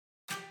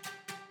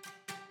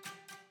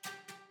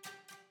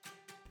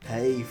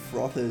Hey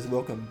frothers,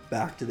 welcome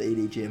back to the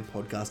EDGM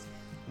podcast.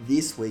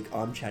 This week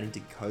I'm chatting to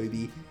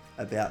Kobe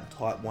about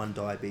type 1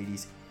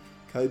 diabetes.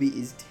 Kobe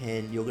is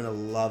 10, you're going to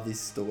love this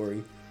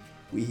story.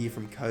 We hear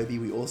from Kobe,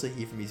 we also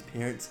hear from his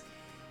parents.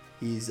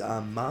 His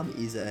mum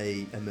is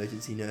an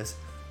emergency nurse,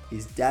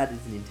 his dad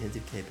is an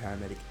intensive care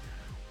paramedic.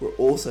 We're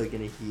also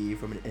going to hear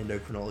from an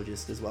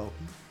endocrinologist as well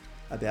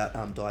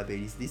about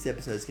diabetes. This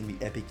episode is going to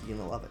be epic, you're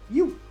going to love it.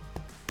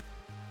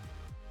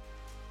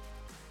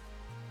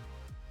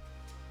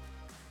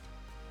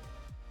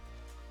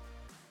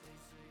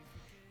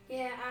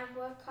 Yeah, I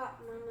woke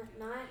up Mum at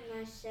night and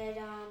I said,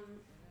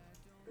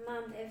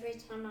 Mum, every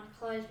time I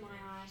close my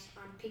eyes,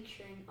 I'm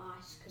picturing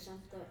ice because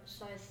I'm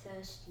so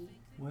thirsty.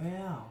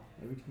 Wow,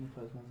 every time I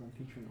close my eyes I'm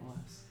picturing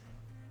ice.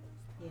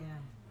 Yeah.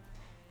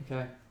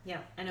 Okay.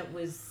 Yeah, and it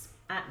was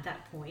at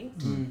that point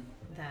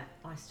that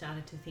I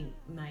started to think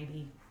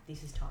maybe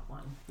this is type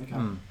 1.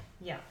 Okay.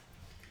 Yeah.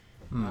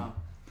 Wow.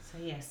 So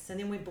yes, and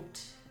then we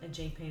booked a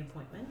GP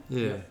appointment.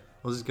 Yeah.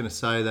 I was just going to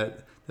say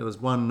that there was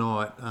one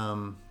night,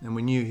 and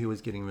we knew he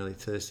was getting really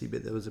thirsty,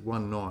 but there was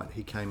one night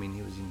he came in,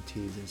 he was in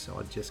tears, and so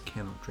I just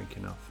cannot drink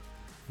enough.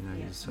 You know,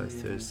 he was so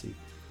thirsty.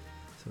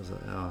 So I was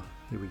like, oh,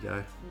 here we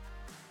go.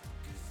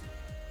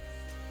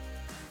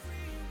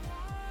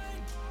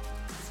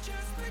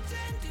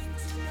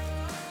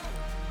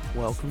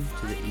 Welcome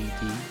to the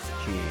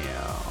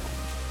EDGM.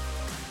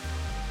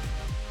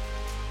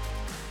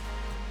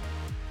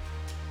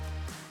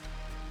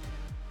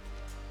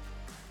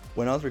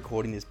 When I was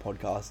recording this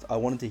podcast, I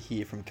wanted to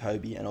hear from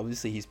Kobe and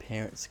obviously his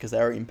parents because they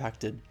were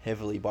impacted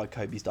heavily by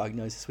Kobe's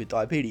diagnosis with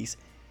diabetes.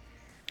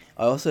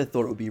 I also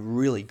thought it would be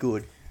really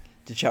good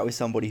to chat with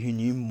somebody who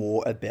knew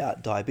more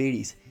about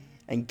diabetes.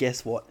 And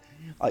guess what?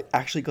 I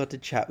actually got to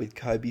chat with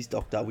Kobe's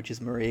doctor, which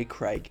is Maria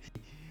Craig.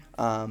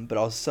 But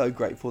I was so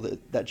grateful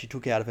that she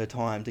took out of her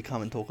time to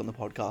come and talk on the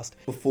podcast.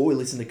 Before we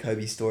listen to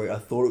Kobe's story, I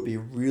thought it would be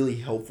really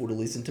helpful to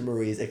listen to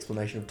Maria's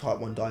explanation of type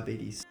 1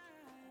 diabetes.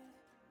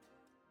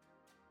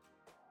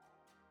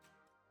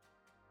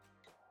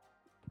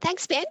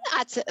 Thanks, Ben.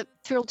 It's a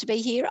thrill to be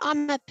here.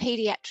 I'm a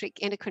paediatric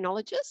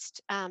endocrinologist.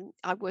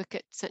 I work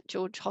at St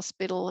George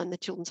Hospital and the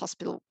Children's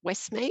Hospital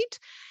Westmead,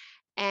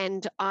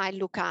 and I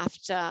look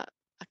after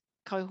a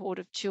cohort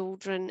of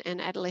children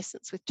and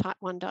adolescents with type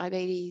 1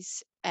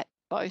 diabetes at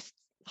both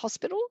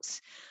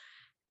hospitals.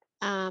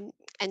 And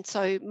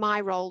so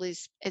my role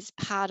is as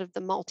part of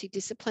the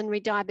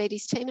multidisciplinary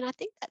diabetes team, and I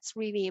think that's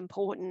really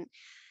important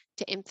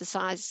to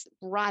emphasise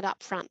right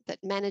up front that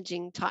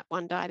managing type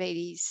 1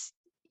 diabetes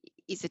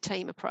is a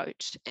team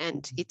approach,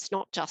 and it's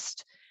not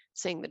just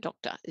seeing the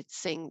doctor, it's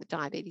seeing the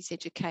diabetes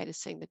educator,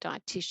 seeing the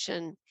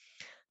dietitian,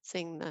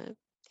 seeing the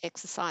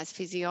exercise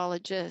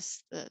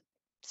physiologist, the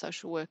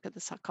social worker, the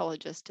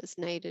psychologist as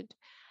needed.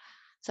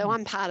 So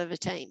I'm part of a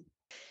team.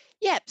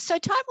 Yeah, so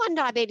type 1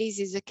 diabetes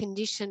is a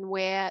condition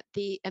where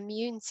the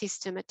immune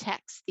system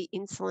attacks the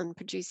insulin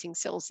producing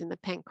cells in the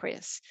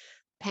pancreas.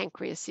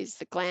 Pancreas is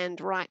the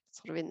gland right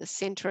sort of in the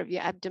center of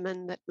your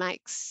abdomen that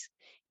makes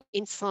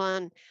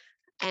insulin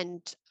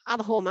and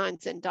other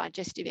hormones and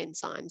digestive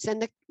enzymes.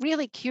 And the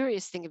really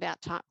curious thing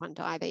about type 1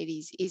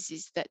 diabetes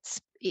is that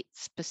it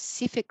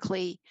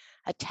specifically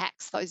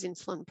attacks those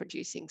insulin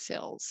producing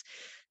cells.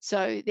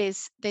 So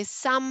there's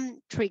some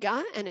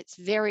trigger, and it's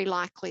very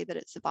likely that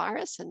it's a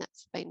virus, and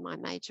that's been my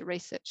major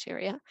research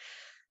area,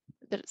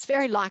 that it's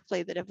very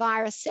likely that a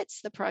virus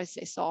sets the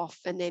process off,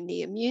 and then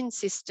the immune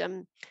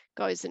system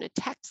goes and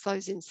attacks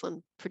those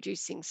insulin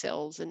producing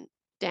cells and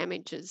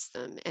damages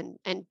them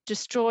and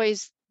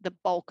destroys the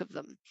bulk of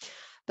them.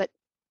 But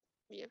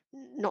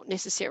not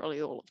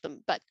necessarily all of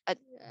them, but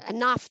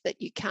enough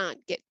that you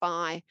can't get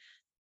by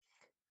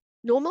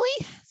normally.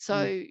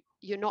 So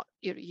you're not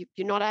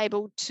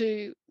able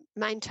to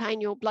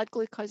maintain your blood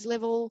glucose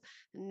level,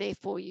 and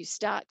therefore you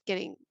start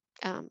getting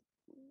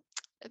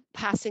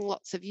passing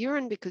lots of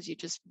urine because you're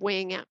just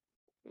weighing out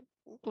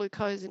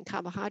glucose and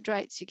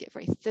carbohydrates. You get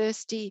very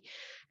thirsty,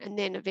 and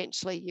then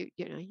eventually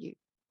you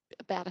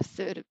about a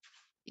third of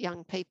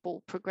young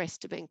people progress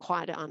to being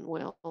quite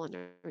unwell and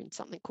are in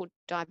something called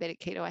diabetic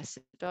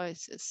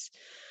ketoacidosis.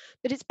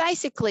 But it's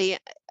basically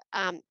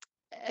a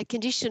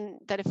condition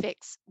that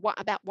affects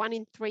about 1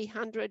 in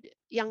 300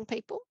 young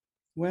people.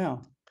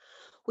 Wow.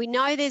 We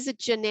know there's a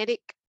genetic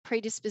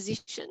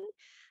predisposition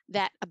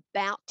that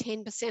about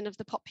 10% of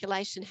the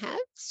population have.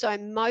 So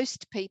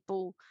most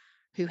people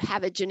who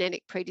have a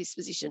genetic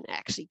predisposition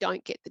actually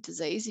don't get the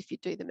disease if you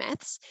do the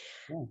maths.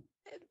 Yeah.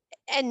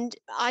 And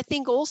I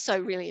think also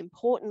really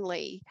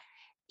importantly,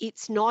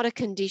 it's not a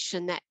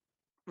condition that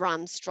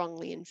runs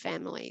strongly in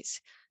families.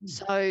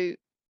 So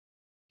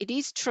it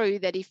is true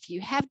that if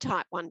you have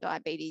type 1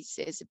 diabetes,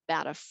 there's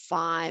about a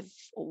 5%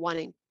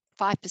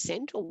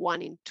 or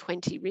 1 in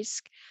 20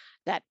 risk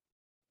that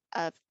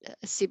a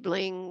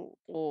sibling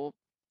or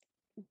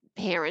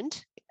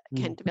parent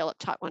can develop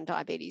type 1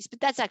 diabetes, but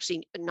that's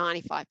actually a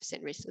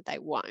 95% risk that they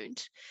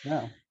won't.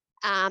 Wow.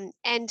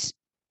 And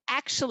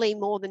actually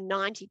more than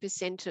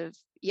 90% of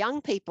young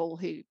people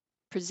who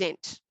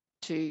present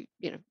to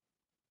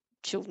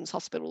children's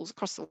hospitals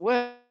across the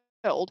world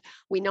world,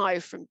 we know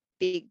from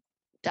big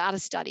data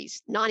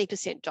studies,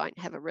 90% don't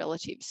have a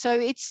relative. So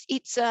it's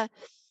a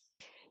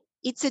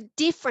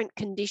different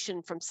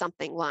condition from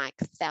something like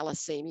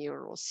thalassemia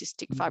or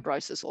cystic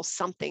fibrosis or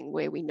something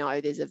where we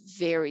know there's a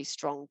very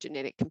strong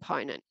genetic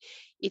component.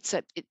 It's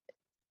a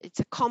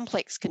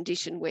complex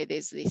condition where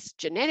there's this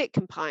genetic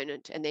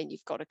component, and then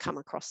you've got to come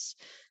across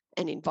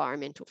an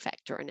environmental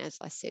factor, and as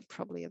I said,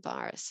 probably a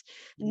virus.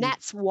 And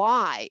that's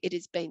why it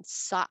has been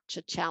such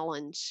a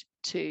challenge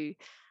to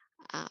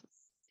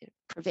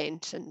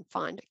prevent and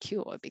find a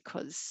cure,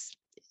 because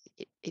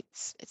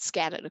it's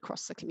scattered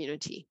across the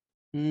community.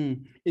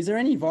 Is there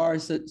any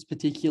virus that's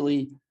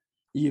particularly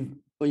in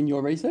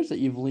your research that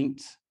you've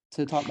linked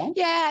to type 1?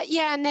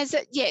 Yeah, and there's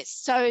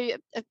so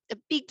a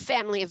big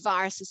family of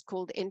viruses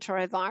called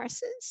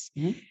enteroviruses.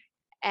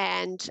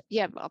 And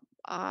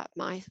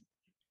my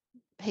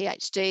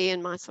PhD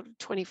and my sort of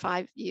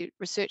 25-year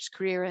research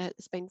career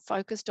has been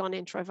focused on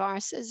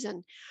enteroviruses,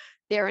 and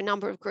there are a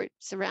number of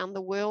groups around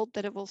the world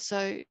that have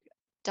also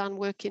done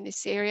work in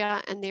this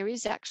area, and there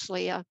is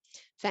actually a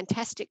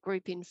fantastic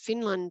group in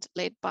Finland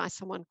led by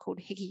someone called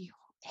Heikki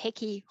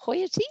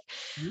Hoieti,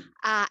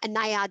 and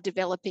they are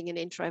developing an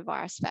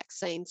enterovirus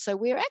vaccine. So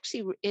we're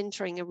actually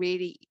entering a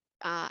really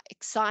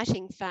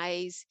exciting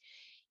phase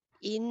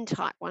in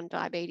type 1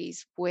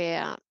 diabetes,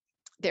 where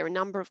there are a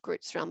number of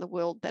groups around the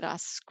world that are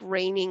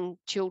screening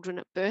children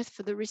at birth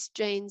for the risk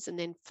genes and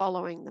then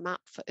following them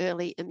up for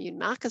early immune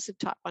markers of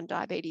type 1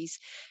 diabetes.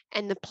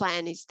 And the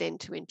plan is then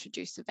to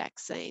introduce a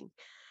vaccine.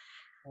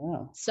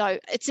 Wow. So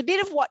it's a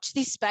bit of watch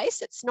this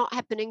space. It's not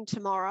happening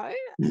tomorrow,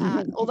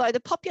 although the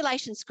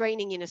population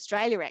screening in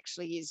Australia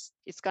actually is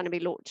going to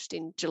be launched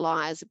in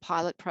July as a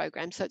pilot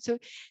program. So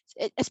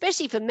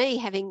especially for me,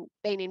 having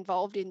been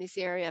involved in this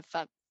area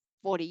for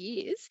 40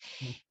 years,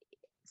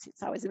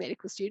 since I was a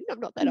medical student, I'm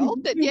not that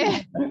old, but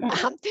yeah,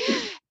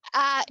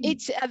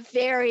 it's a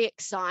very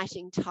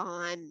exciting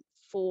time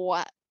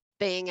for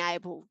being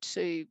able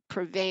to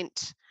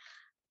prevent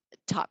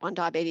type 1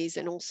 diabetes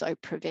and also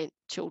prevent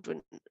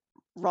children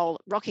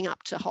rocking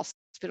up to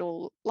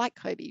hospital like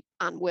Kobe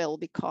unwell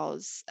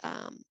because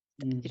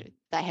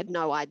they had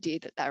no idea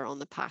that they were on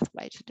the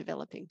pathway to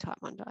developing type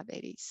 1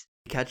 diabetes.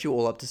 To catch you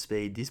all up to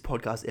speed, this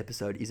podcast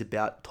episode is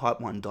about type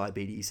 1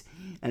 diabetes,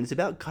 and it's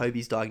about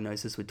Kobe's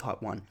diagnosis with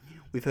type 1.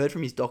 We've heard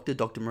from his doctor,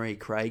 Dr. Maria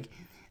Craig,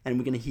 and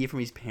we're going to hear from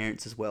his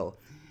parents as well.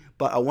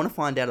 But I want to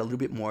find out a little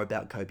bit more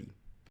about Kobe.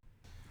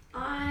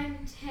 I'm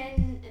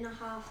 10 and a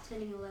half,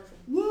 turning 11.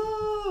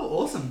 Whoa,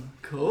 awesome.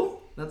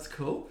 Cool. That's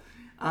cool.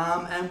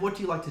 And what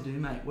do you like to do,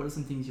 mate? What are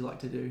some things you like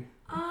to do?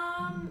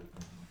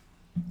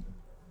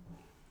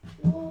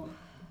 Well,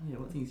 yeah,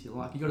 what things do you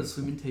like? You got a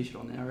swimming t-shirt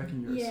on there. I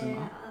reckon you're a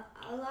swimmer.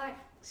 I like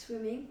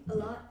swimming a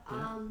lot.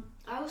 Yeah.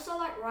 I also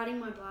like riding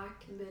my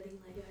bike and building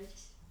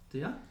Legos. Do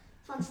you?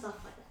 Fun stuff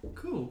like that.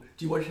 Cool.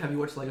 Have you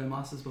watched Lego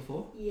Masters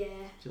before? Yeah.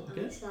 Do you like I'm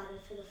it?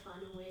 excited for the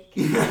final week.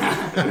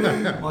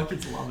 My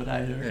kids love it,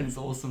 eh? They reckon it's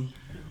awesome.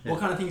 What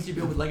kind of things do you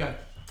build with Lego?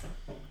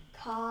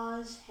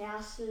 Cars,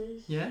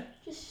 houses. Yeah?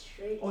 Just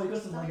streets. Oh, you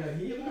got some Lego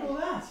here? Look at all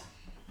that.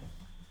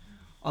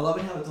 I love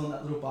it how it's on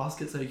that little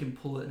basket so you can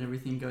pull it and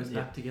everything goes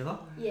back together.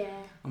 Yeah.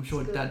 I'm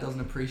sure Dad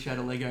doesn't appreciate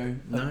a Lego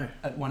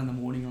at 1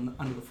 a.m.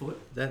 under the foot.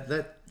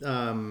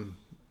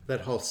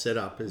 That whole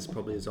setup is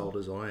probably as old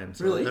as I am.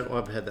 So really?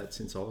 I've had that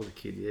since I was a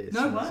kid, yeah.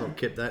 No way. So I've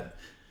kept that.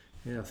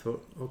 Yeah, I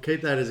thought I'll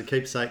keep that as a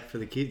keepsake for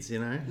the kids,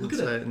 Look at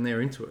it. And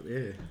they're into it,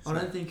 yeah. I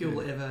don't think it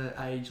will ever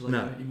age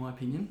Lego, in my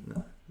opinion.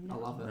 No. I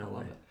love it. No I love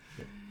way. it.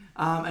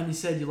 Yeah. And you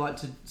said you like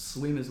to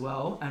swim as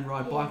well and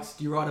ride bikes.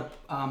 Do you ride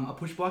a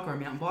push bike or a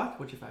mountain bike?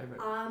 What's your favourite?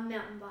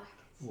 Mountain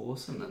bike.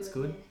 Awesome, that's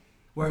good.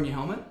 Wearing your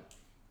helmet?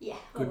 Yeah.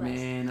 Good always.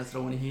 man, that's what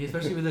I want to hear.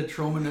 Especially with a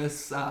trauma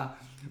nurse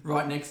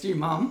right next to you,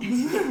 Mum.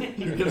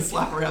 You're going to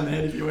slap around the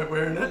head if you weren't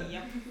wearing it.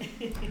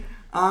 Yep.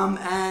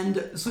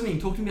 And swimming,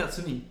 talk to me about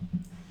swimming.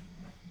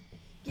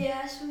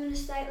 Yeah, I swim in a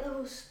state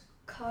level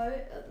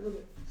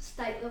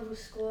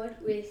squad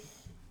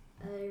with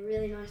a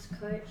really nice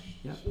coach.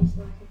 Yep. She's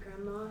like a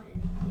grandma,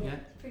 and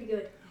it's pretty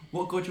good.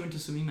 What got you into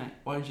swimming, mate?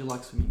 Why did you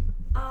like swimming?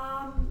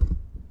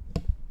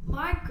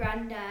 My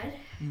granddad,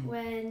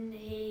 when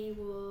he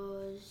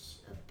was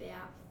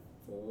about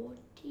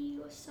 40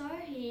 or so,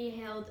 he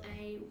held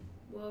a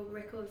world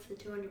record for the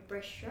 200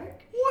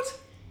 breaststroke. What?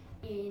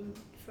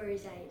 For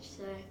his age,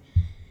 so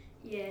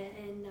yeah,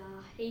 and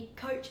he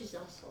coaches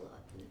us a lot.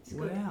 And it's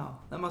good. Wow,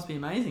 that must be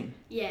amazing.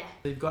 Yeah.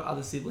 You've got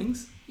other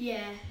siblings?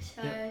 Yeah,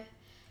 so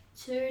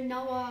to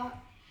Noah,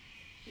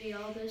 the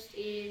oldest,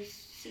 is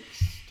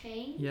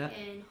 16,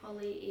 and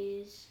Holly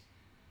is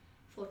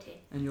 14.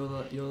 And you're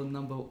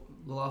the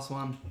last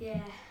one.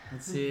 Yeah.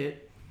 That's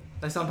it.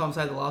 They sometimes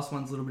say the last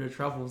one's a little bit of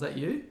trouble. Is that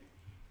you?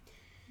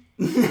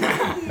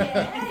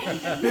 Yeah.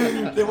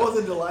 There was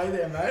a delay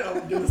there, mate.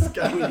 I'm going to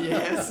go with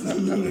yes.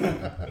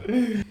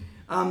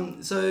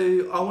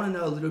 So I want to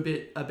know a little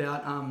bit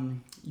about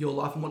your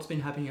life and what's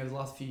been happening over the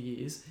last few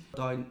years.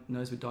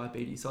 Diagnosed with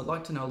diabetes. So I'd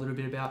like to know a little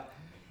bit about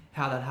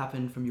how that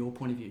happened from your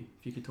point of view.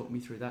 If you could talk me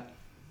through that.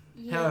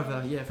 Yeah.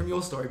 However, from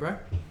your story, bro.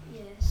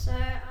 Yeah. So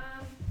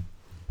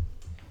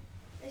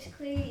basically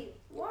basically,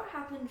 what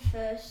happened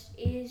first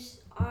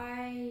is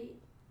I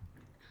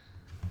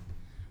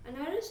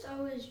noticed I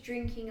was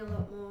drinking a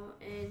lot more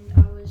and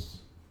I was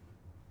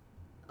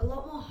a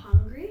lot more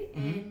hungry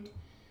and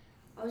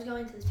I was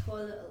going to the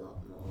toilet a lot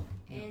more.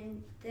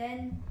 And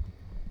then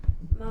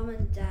Mum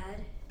and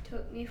Dad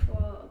took me for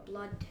a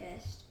blood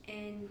test,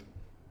 and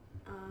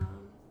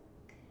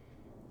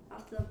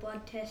after the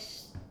blood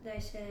test they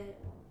said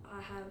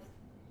I have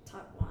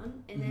type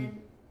 1, and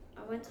then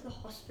I went to the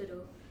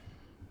hospital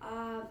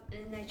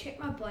and they checked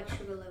my blood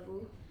sugar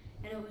level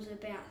and it was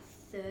about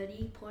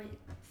 30.5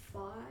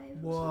 or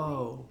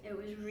Whoa. something. It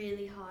was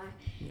really high.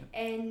 Yeah.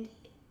 And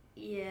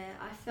yeah,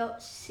 I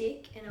felt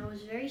sick and I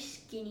was very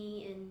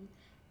skinny and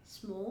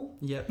small.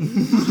 Yep.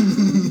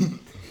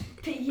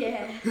 But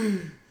yeah,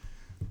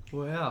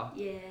 Wow.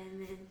 yeah,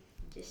 and then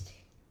it just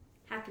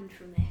happened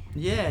from there.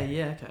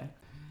 Yeah, okay.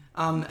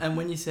 And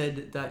when you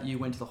said that you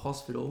went to the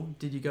hospital,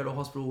 did you go to a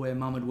hospital where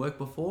Mum had worked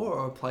before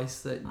or a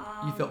place that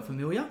you felt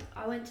familiar?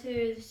 I went to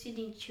the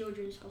Sydney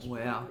Children's Hospital,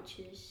 Wow. which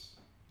is,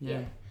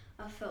 Yeah.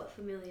 I felt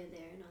familiar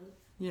there and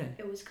Yeah,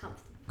 it was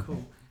comfortable.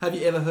 cool. Have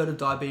you ever heard of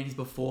diabetes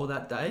before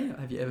that day?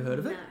 Have you ever heard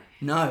of it?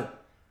 No, No.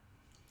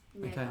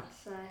 never. Okay.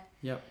 So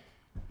Yep.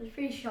 I was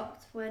pretty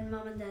shocked when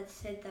Mum and Dad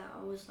said that.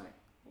 I was like,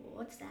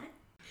 what's that?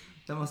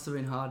 That must have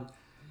been hard.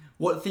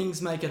 What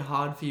things make it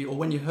hard for you? Or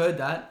when you heard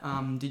that,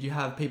 did you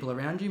have people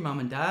around you, Mum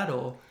and Dad,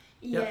 or?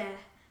 Yep. Yeah,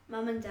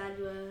 Mum and Dad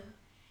were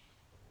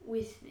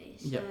with me,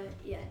 so Yep.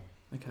 yeah,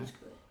 Okay. it was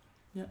good.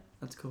 Yeah,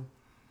 that's cool.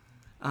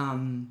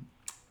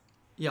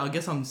 Yeah, I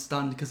guess I'm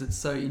stunned because it's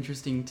so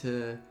interesting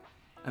to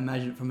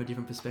imagine it from a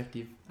different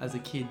perspective as a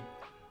kid.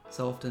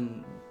 So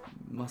often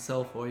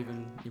myself or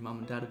even your mum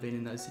and dad have been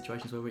in those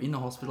situations where we're in the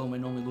hospital and we're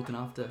normally looking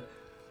after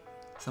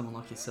someone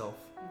like yourself.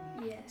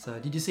 Yeah. So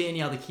did you see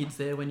any other kids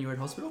there when you were at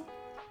hospital?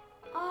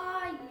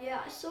 Yeah,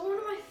 I saw one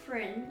of my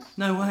friends.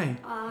 No way.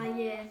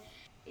 Yeah,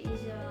 he's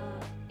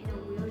in a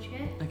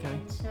wheelchair. Okay.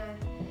 And so,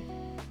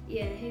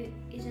 yeah,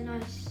 he's a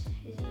nice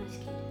kid.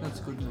 That's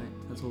good, mate.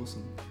 That's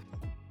awesome.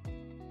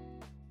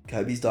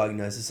 Kobe's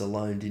diagnosis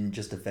alone didn't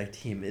just affect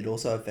him, it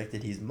also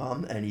affected his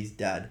mum and his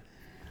dad.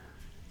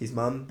 His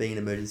mum being an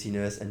emergency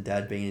nurse and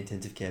dad being an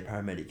intensive care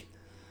paramedic.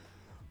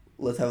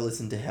 Let's have a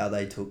listen to how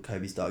they took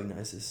Kobe's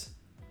diagnosis.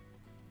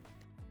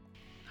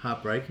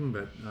 Heartbreaking,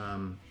 but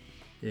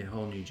yeah,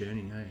 whole new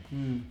journey, eh?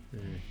 Mm.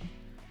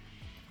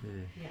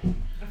 Yeah.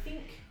 I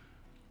think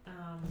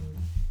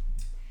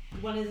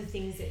one of the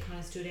things that kind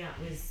of stood out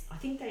was I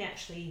think they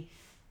actually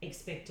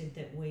expected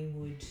that we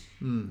would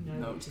know No,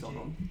 what what's to going do.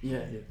 on.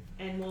 Yeah.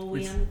 And while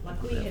we It's-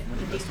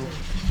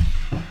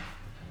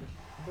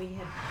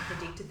 had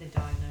predicted the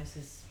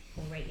diagnosis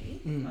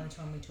already Mm. by the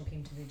time we took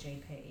him to the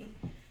GP,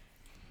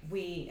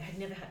 we had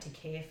never had to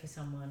care for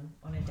someone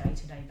on a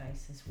day-to-day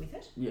basis with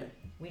it. Yeah.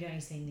 We'd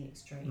only seen the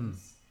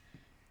extremes.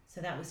 So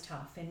that was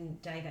tough,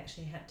 and Dave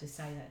actually had to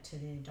say that to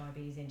the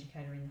diabetes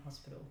educator in the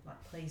hospital,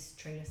 like, please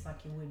treat us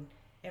like you would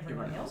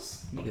everyone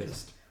else, Not because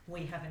just.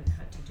 we haven't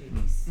had to do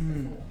this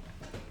Mm. before.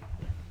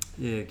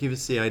 Yeah, give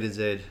us the A to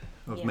Z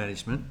of Yeah.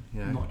 management. You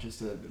know. Not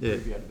just a Yeah.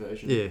 abbreviated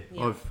version. Yeah,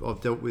 Yeah. I've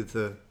dealt with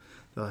the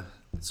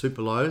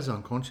super lows,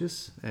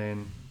 unconscious,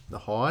 and the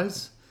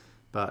highs,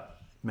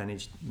 but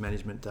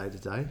management day to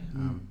day.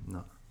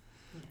 No.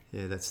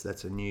 Yeah, that's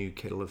a new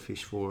kettle of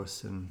fish for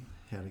us, and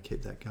how to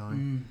keep that going.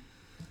 Mm.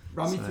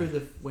 Run me So-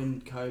 through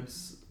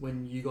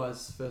when you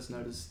guys first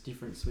noticed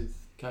difference with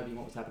Kobe and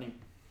what was happening.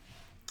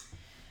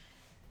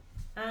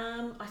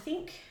 I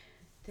think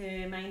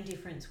the main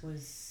difference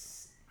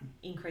was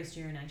increased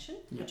urination,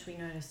 Yep. which we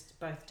noticed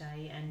both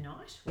day and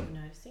night. We were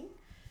noticing.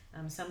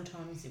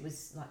 Sometimes it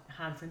was like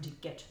hard for him to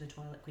get to the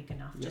toilet quick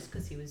enough, Yep. just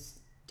because he was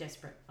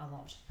desperate a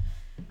lot.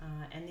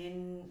 And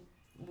then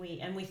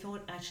we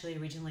thought actually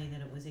originally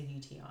that it was a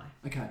UTI.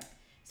 Okay.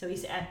 So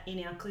he's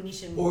in our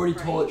clinician Already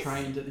praise. toilet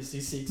trained at this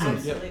is 6.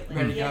 Absolutely. Yep.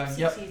 Ready to Yep, go. 6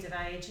 Yep. years of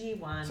age, year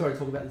 1. Sorry to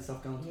talk about this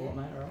stuff going to the toilet,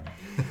 Yeah. mate,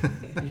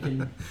 alright? You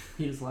can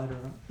hit us later,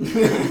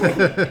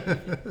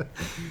 alright?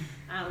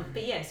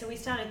 But yeah, so we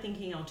started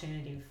thinking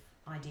alternative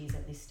ideas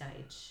at this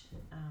stage,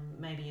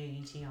 maybe a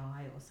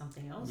UTI or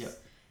something else.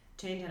 Yep.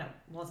 Turned out it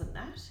wasn't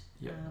that.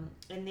 Yep.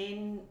 And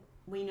then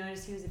we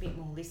noticed he was a bit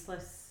more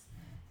listless,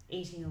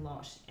 eating a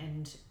lot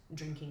and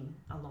drinking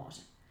a lot.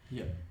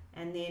 Yep.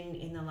 And then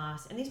in the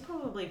last, and this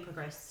probably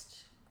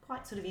progressed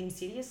quite sort of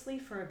insidiously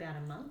for about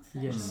a month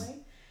Yes.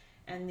 actually.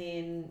 And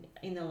then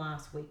in the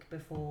last week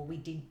before, we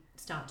did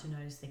start to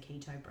notice the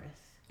keto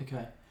breath.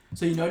 Okay.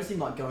 So you noticed him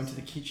like going to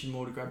the kitchen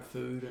more to grab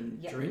food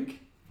and Yep.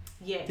 drink?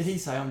 Yes. Did he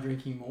say I'm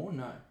drinking more?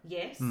 No.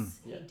 Yes,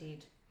 Yeah. he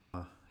did.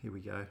 Here we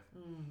go.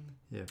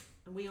 Yeah.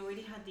 And we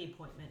already had the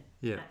appointment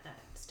Yeah. at that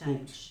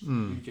stage.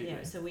 You get Yeah,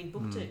 it. so we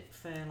booked it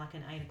for like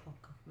an 8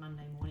 o'clock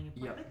Monday morning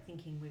appointment,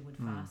 thinking we would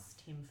fast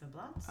him for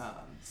bloods.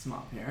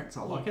 Smart parents,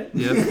 I like it.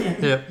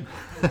 Yep. Yep.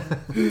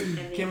 And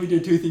then- Can we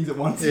do two things at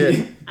once? Yeah.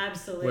 here?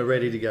 Absolutely. We're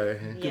ready to go.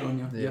 Good Yeah. on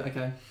you. Yeah. Yeah,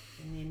 okay.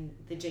 And then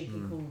the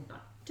GP called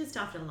just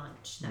after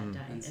lunch that day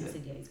and That's it.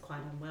 said, yeah, he's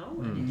quite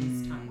unwell and it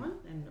is type 1,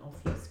 and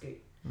off you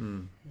scoot.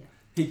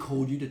 He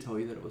called you to tell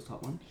you that it was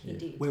type 1? He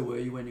did. Where were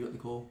you when you got the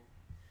call?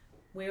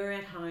 we were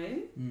at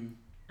home,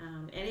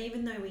 and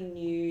even though we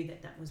knew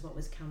that was what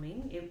was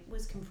coming, it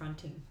was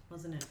confronting,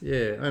 wasn't it?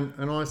 Yeah,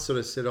 and I sort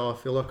of said, I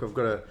feel like I've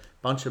got a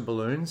bunch of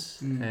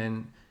balloons,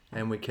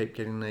 and we keep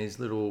getting these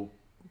little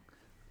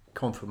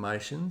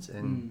confirmations,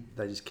 and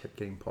they just kept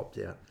getting popped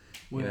out.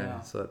 Wow. You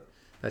know, so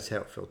that's how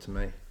it felt to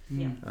me.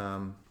 Yeah.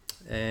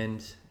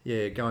 And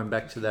yeah, going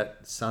back to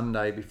that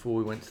Sunday before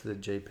we went to the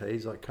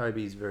GPs, like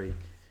Kobe's very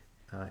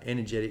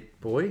energetic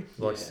boy,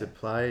 likes to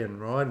play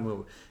and ride, and we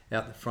were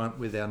out the front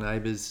with our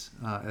neighbours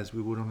as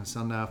we would on a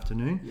Sunday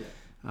afternoon.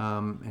 Yeah.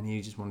 And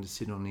he just wanted to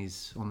sit on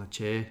the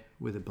chair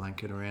with a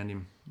blanket around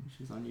him. Which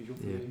is unusual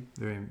for Yeah, you.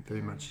 very,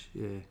 very much.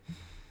 Yeah,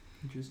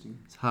 Interesting.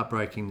 it's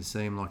heartbreaking to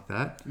see him like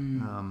that,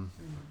 and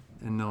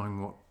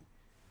knowing what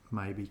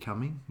may be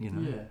coming. You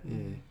know. Yeah.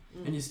 Yeah.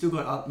 And you still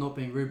got, not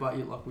being rude, but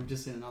you, like we've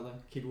just seen another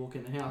kid walk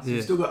in the house. Yeah.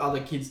 You've still got other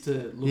kids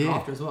to look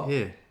after as well.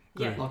 Yeah.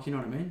 Yeah. Like, you know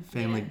what I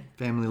mean?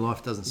 Family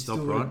life doesn't You stop,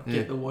 still right? got to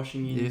get the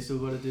washing in. Yeah. You still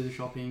got to do the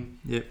shopping.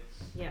 Yep.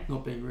 Yeah.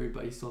 Not being rude,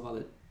 but you still have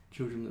other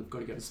children that've got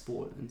to go to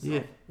sport and stuff.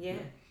 Yeah. Yeah,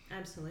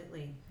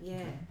 absolutely.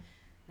 Yeah.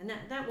 And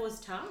that was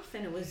tough,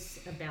 and it was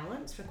a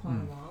balance for quite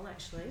a while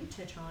actually,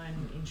 to try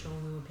and ensure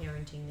we were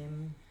parenting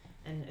them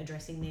and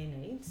addressing their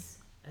needs,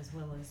 as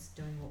well as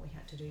doing what we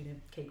had to do to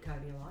keep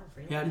Kobe alive,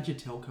 really. How did you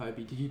tell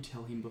Kobe? Did you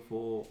tell him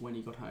before when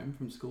he got home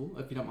from school,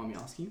 if you don't mind me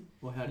asking?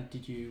 Or how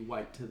did you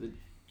wait to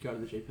go to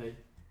the GP?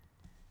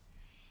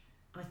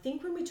 I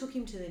think when we took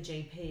him to the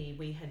GP,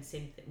 we had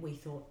said that we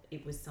thought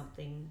it was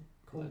something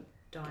called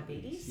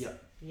diabetes. Yeah.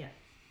 Yeah.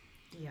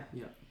 Yeah.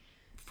 Yeah.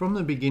 From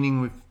the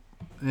beginning,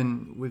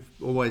 we've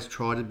always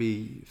tried to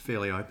be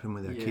fairly open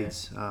with our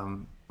kids.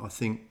 I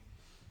think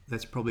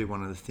that's probably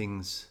one of the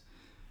things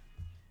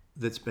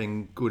that's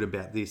been good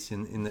about this,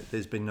 in that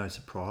there's been no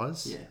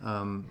surprise.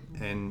 Yeah.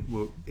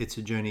 And it's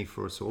a journey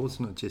for us all. It's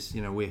not just,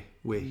 you know,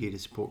 we're here to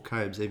support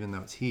Cobes, even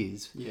though it's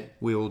his. Yeah.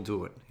 We all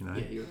do it, you know.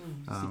 Yeah, you're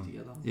stick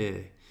together. Yeah.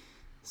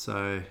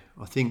 So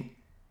I think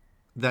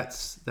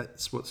that's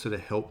what sort of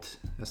helped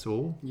us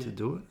all to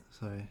do it.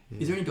 So yeah.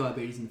 Is there any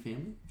diabetes in the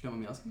family? If you don't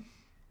mind me asking?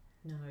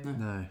 No.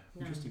 No.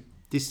 Interesting.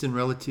 Distant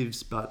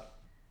relatives, but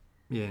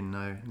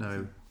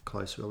no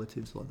close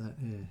relatives like that.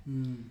 Yeah.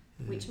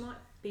 Yeah. Which might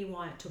be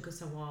why it took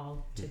us a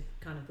while to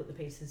kind of put the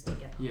pieces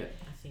together. Yeah.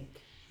 I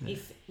think. Yeah.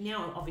 If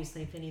now,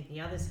 obviously, if any of the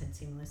others had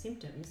similar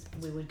symptoms,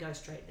 we would go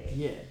straight there.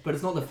 Yeah, but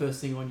it's not the first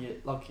thing on your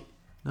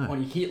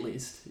on your hit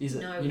list, is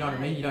it? No You know what I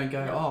mean? way. You don't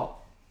go, No. oh,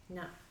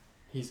 No.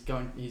 he's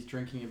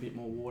drinking a bit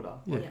more water.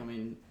 Yeah. Like, I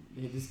mean,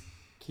 this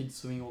kid's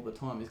swimming all the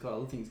time. He's got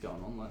other things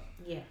going on. Like,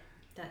 Yeah,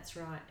 that's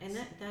right. And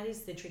that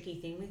is the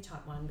tricky thing with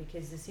type 1,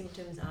 because the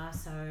symptoms are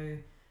so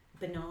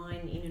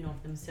benign in and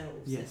of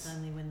themselves. Yes. It's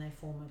only when they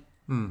form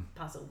a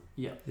puzzle.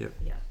 yeah, Yep.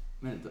 Yeah.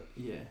 man,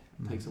 it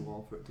takes a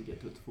while for it to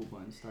get to its full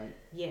blown state.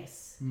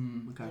 Yes.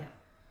 Okay, Yeah.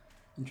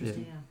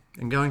 interesting.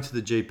 Yeah. And going to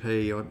the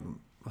GP,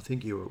 I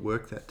think you were at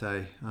work that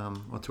day.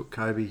 I took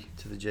Kobe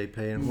to the GP,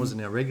 and it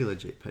wasn't our regular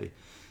GP,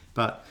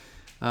 but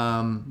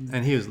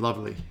and he was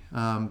lovely.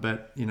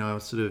 But you know, I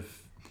was sort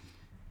of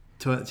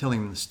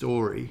telling him the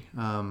story,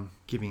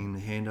 giving him the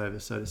handover,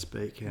 so to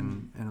speak,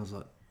 and I was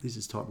like, "This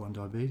is type 1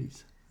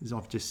 diabetes."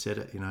 I've just said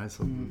it, you know. It's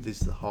like this,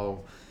 the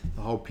whole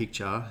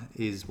picture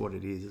is what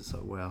it is. It's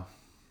like, wow,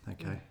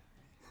 okay.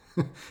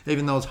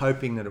 Even though I was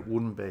hoping that it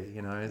wouldn't be,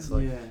 you know. It's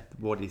like,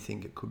 what do you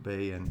think it could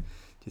be, and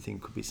do you think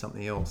it could be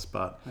something else?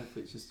 But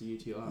Hopefully it's just a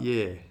UTI.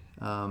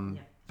 yeah.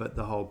 But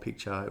the whole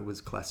picture, it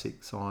was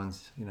classic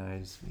signs. You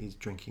know, he's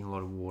drinking a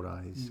lot of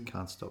water. He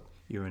can't stop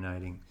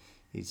urinating.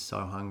 He's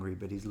so hungry,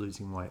 but he's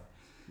losing weight.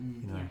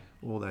 You know,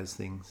 all those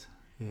things.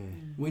 Yeah.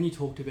 When you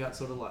talked about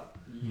sort of like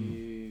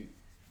you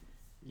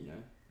know,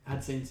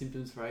 had seen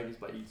symptoms for ages,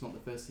 but it's not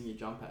the first thing you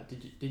jump at.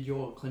 Did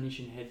your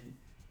clinician head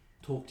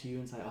talk to you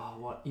and say, oh,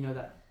 what, you know,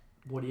 that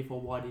what if or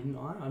why didn't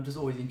I? I'm just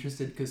always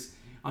interested, because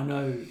I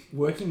know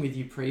working with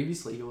you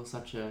previously, you're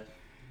such a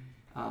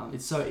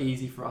it's so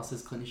easy for us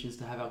as clinicians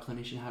to have our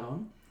clinician hat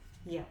on.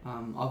 Yeah.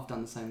 I've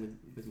done the same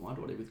with my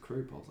daughter, with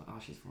Croup. I was like, oh,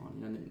 she's fine.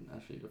 You know, and then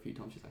actually a few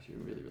times she's actually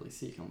really, really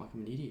sick. I'm like,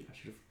 I'm an idiot. I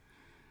should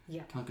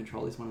have can't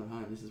control this one at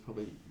home. This is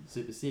probably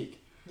super sick.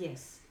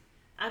 Yes.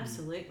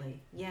 Absolutely.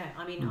 Yeah.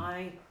 I mean,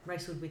 I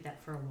wrestled with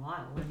that for a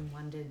while and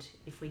wondered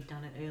if we'd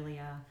done it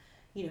earlier.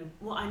 You know,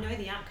 well, I know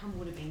the outcome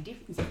would have been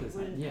different. Exactly It the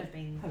same, wouldn't yeah. have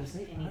been Have a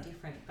seat, any right?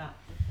 different, but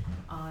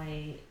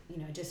I, you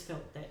know, just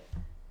felt that,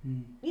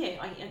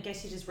 I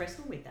guess you just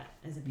wrestle with that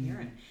as a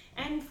parent.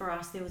 And for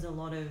us, there was a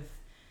lot of,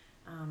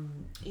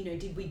 you know,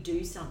 did we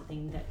do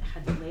something that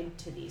had led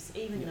to this,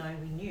 even though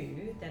we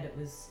knew that it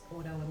was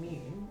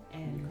autoimmune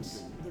and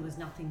there was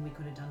nothing we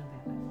could have done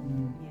about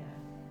it. Yeah.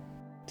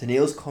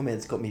 Danielle's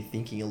comments got me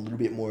thinking a little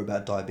bit more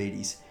about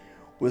diabetes.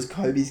 Was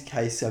Kobe's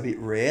case a bit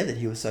rare that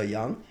he was so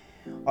young?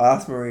 I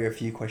asked Maria a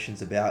few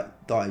questions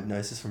about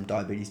diagnosis from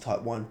diabetes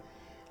type 1,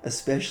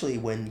 especially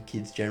when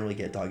kids generally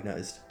get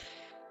diagnosed.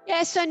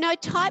 Yeah, so no,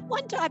 type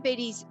 1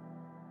 diabetes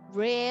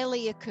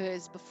rarely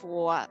occurs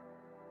before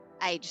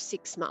age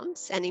 6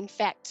 months. And in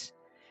fact,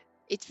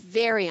 it's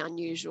very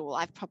unusual.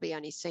 I've probably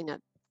only seen a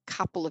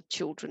couple of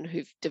children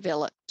who've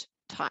developed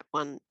type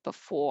 1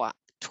 before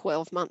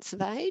 12 months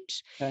of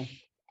age. Okay.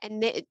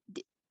 And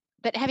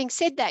but having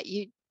said that,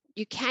 you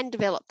can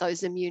develop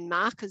those immune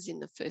markers in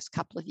the first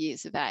couple of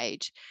years of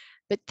age,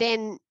 but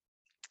then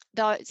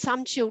though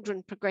some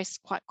children progress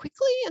quite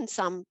quickly and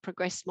some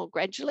progress more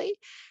gradually.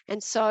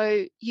 And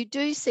so you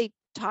do see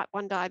type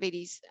 1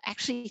 diabetes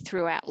actually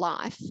throughout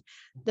life.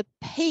 The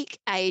peak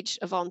age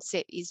of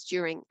onset is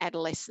during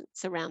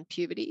adolescence, around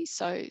puberty,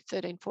 so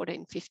 13,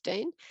 14,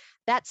 15.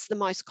 That's the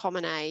most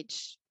common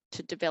age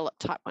to develop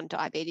type 1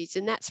 diabetes,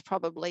 and that's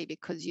probably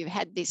because you've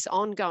had this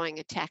ongoing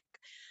attack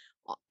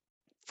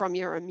from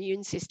your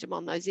immune system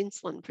on those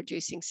insulin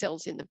producing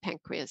cells in the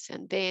pancreas,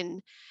 and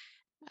then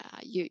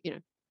you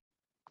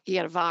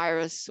get a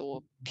virus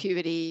or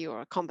puberty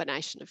or a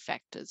combination of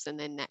factors, and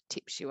then that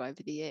tips you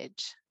over the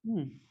edge.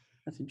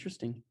 That's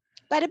interesting.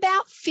 But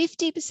about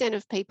 50%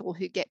 of people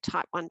who get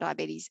type 1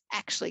 diabetes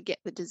actually get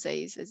the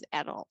disease as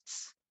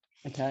adults.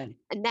 Okay.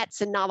 And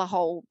that's another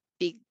whole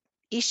big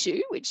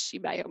issue, which you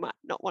may or might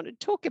not want to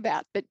talk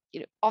about, but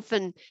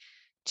often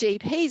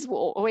GPs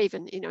will, or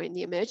even in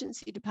the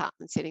emergency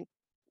department setting,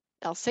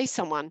 they'll see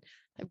someone,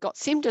 they've got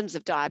symptoms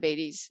of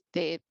diabetes,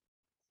 they're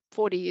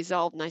 40 years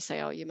old, and they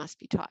say, oh, you must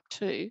be type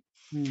 2.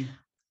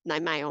 They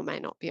may or may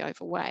not be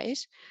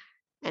overweight.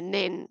 And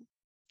then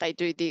they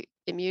do the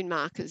immune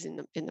markers in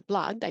the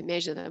blood, they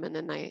measure them, and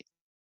then they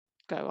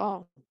go,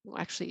 oh, well,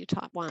 actually you're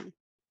type 1.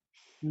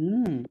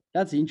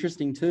 That's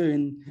interesting too.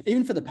 And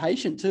even for the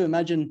patient too,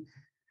 imagine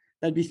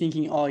they'd be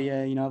thinking, oh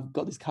yeah, I've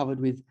got this covered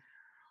with,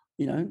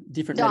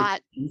 different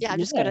diet. medications. Yeah, I've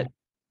just got to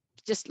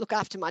just look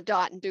after my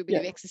diet and do a bit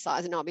of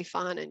exercise and I'll be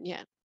fine. And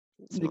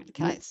it's not the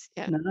case.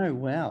 Yeah. No,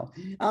 wow.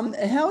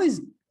 How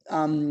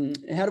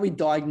do we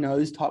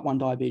diagnose type 1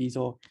 diabetes,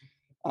 or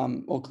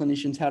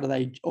clinicians, how do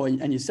they,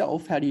 and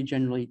yourself, how do you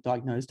generally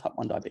diagnose type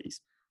 1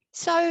 diabetes?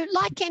 So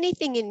like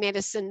anything in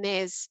medicine,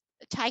 there's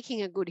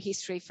taking a good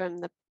history from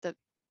the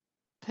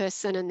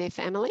person and their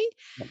family.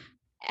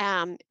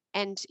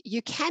 And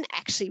you can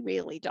actually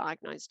really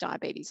diagnose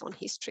diabetes on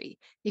history.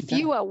 If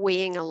you are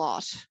weeing a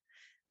lot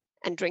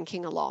and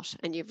drinking a lot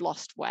and you've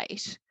lost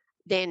weight,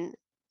 then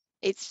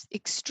it's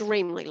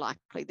extremely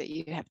likely that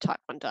you have type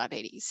 1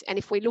 diabetes. And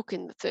if we look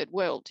in the third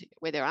world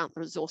where there aren't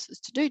the resources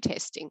to do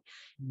testing,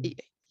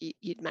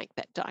 you'd make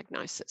that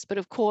diagnosis. But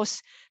of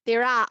course,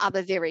 there are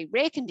other very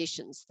rare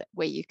conditions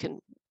where you can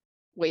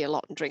wee a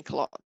lot and drink a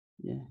lot.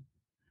 Yeah.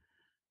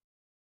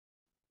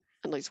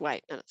 And lose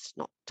weight, and it's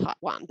not type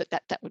 1, but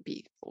that would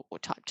be, or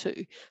type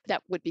 2,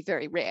 that would be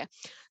very rare.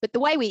 But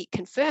the way we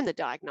confirm the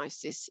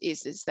diagnosis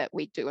is that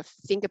we do a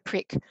finger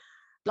prick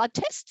blood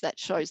test that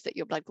shows that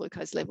your blood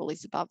glucose level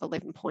is above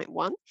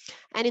 11.1.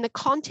 And in the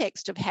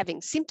context of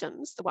having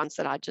symptoms, the ones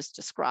that I just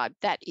described,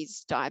 that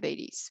is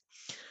diabetes.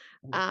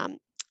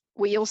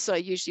 We also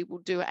usually will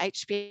do a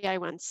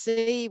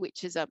HbA1c,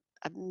 which is a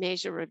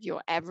measure of your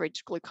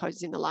average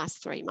glucose in the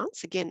last 3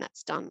 months. Again,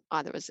 that's done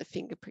either as a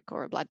finger prick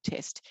or a blood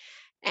test.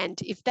 And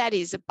if that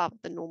is above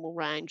the normal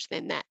range,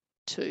 then that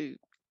too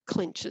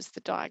clinches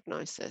the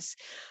diagnosis.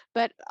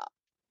 But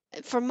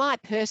from my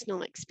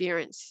personal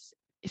experience,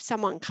 if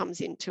someone comes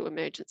into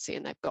emergency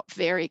and they've got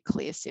very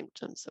clear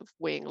symptoms of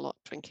weeing a lot,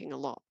 drinking a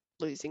lot,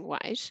 losing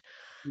weight,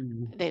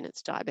 then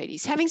it's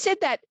diabetes. Having said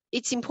that,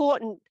 it's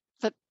important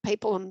for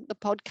people on the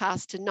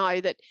podcast to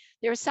know that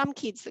there are some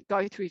kids that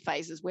go through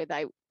phases where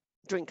they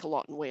drink a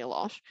lot and wee a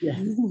lot,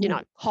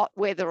 hot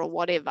weather or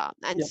whatever.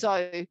 And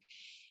so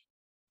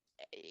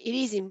it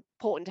is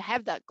important to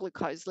have that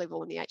glucose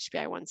level in the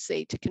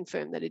HbA1c to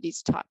confirm that it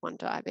is type 1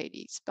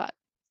 diabetes, but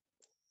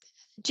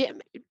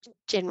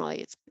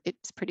generally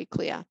it's pretty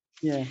clear.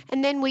 Yeah.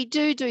 And then we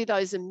do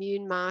those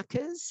immune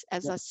markers,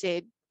 as I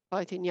said,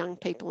 both in young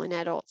people and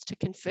adults, to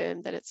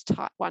confirm that it's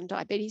type 1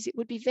 diabetes. It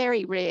would be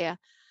very rare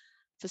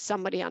for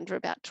somebody under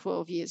about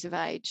 12 years of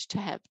age to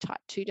have type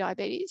 2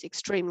 diabetes,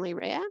 extremely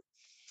rare.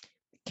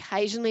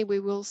 Occasionally we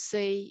will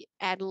see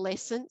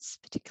adolescents,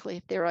 particularly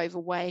if they're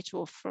overweight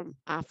or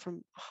are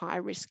from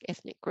high-risk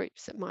ethnic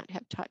groups, that might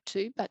have type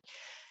 2, but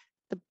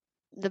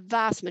the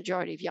vast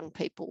majority of young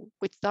people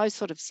with those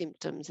sort of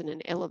symptoms and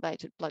an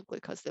elevated blood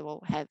glucose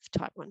level have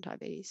type 1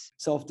 diabetes.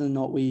 So often than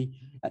not, we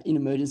in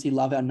emergency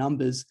love our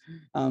numbers,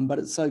 but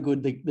it's so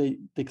good.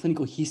 The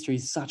clinical history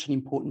is such an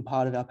important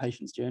part of our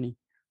patient's journey.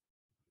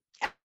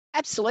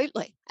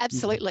 Absolutely.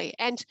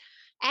 And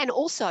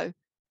also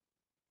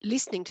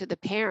listening to the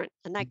parent,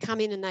 and they come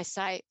in and they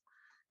say,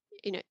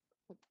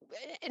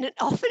 and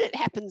often it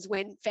happens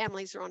when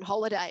families are on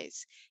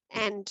holidays,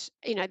 and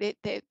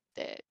the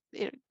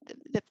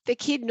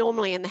kid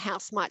normally in the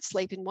house might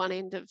sleep in one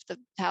end of the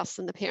house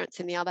and the parents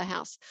in the other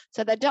house,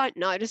 so they don't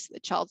notice the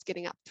child's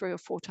getting up 3 or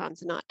 4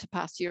 times a night to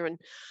pass urine.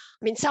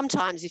 I mean,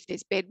 sometimes if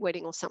there's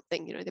bedwetting or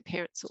something, the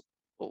parents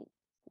will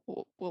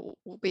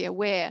be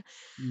aware.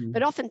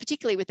 But often,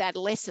 particularly with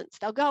adolescents,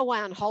 they'll go away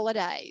on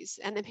holidays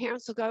and the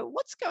parents will go,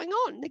 what's going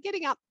on? They're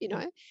getting up,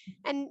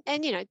 and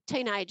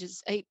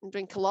teenagers eat and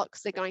drink a lot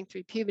because they're going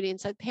through puberty,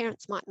 and so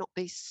parents might not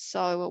be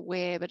so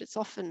aware, but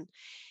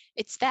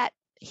it's that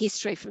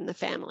history from the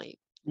family.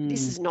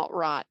 This is not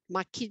right.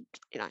 My kid,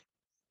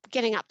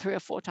 getting up 3 or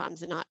 4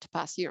 times a night to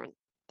pass urine,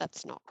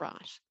 that's not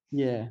right.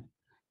 Yeah.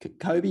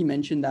 Kobe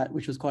mentioned that,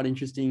 which was quite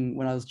interesting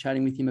when I was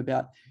chatting with him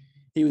about,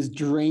 he was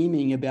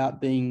dreaming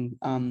about being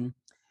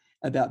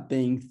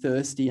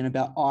thirsty and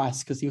about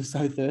ice because he was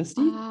so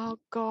thirsty. Oh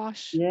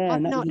gosh. Yeah, I've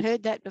and not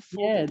heard that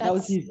before, but that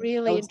was that's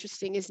really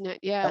interesting, isn't it?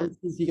 Yeah.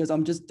 He goes,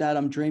 Dad,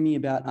 I'm dreaming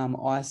about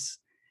ice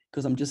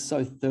because I'm just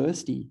so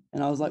thirsty.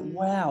 And I was like,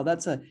 wow,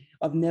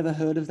 I've never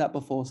heard of that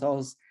before. So I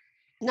was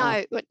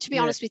no, but to be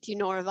honest with you,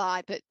 nor have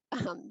I, but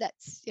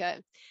that's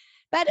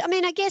But I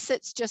mean, I guess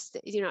it's just,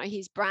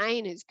 his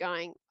brain is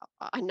going,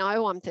 I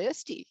know I'm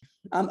thirsty.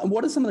 And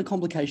what are some of the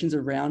complications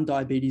around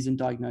diabetes and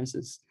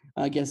diagnosis?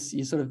 I guess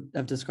you sort of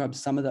have described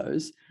some of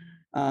those.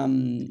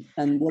 And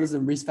what are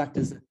the risk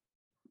factors,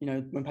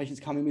 when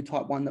patients come in with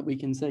type 1 that we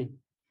can see?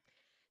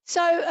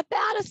 So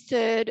about a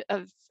third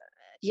of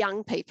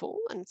young people,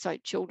 and so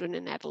children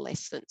and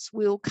adolescents,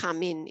 will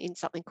come in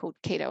something called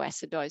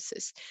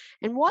ketoacidosis.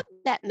 And what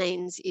that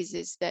means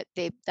is that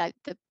the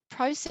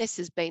process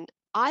has been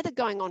either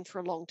going on for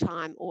a long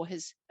time or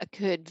has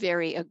occurred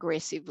very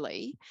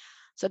aggressively.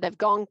 So they've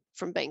gone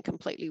from being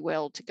completely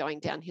well to going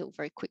downhill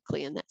very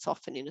quickly, and that's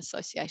often in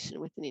association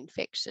with an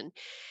infection.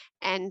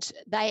 And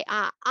they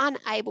are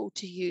unable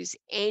to use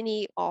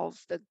any of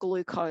the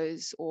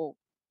glucose or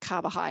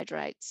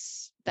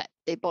carbohydrates that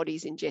their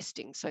body's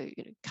ingesting. So,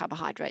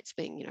 carbohydrates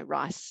being,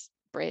 rice,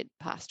 bread,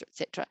 pasta,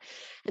 etc.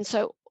 And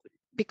so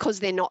because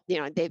they're not,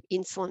 their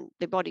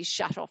body's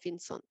shut off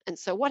insulin. And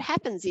so what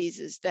happens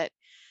is that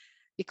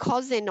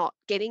because they're not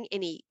getting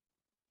any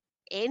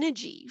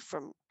energy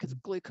from, because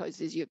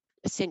glucose is your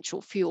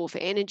essential fuel for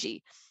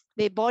energy,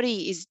 their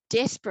body is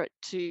desperate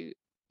to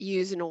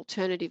use an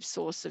alternative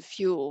source of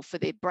fuel for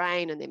their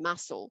brain and their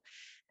muscle.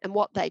 And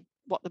what the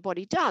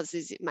body does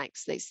is it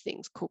makes these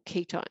things called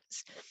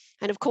ketones.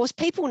 And of course,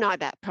 people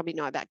probably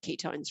know about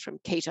ketones from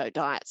keto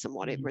diets and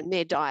whatever, and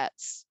their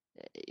diets,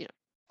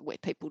 where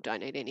people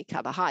don't eat any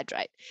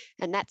carbohydrate.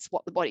 And that's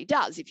what the body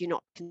does. If you're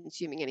not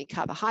consuming any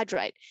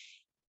carbohydrate,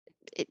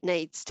 it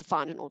needs to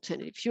find an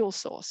alternative fuel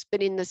source.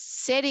 But in the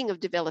setting of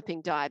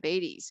developing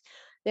diabetes,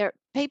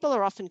 people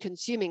are often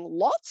consuming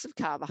lots of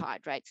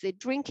carbohydrates. They're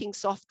drinking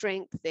soft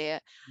drink,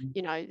 they're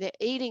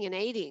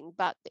eating,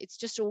 but it's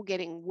just all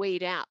getting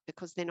weed out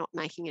because they're not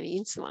making any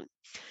insulin.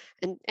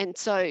 And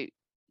so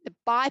the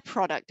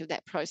byproduct of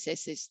that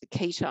process is the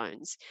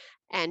ketones.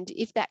 And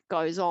if that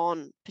goes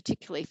on,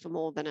 particularly for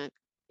more than a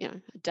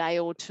day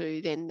or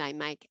two, then they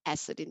make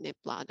acid in their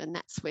blood. And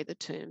that's where the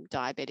term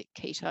diabetic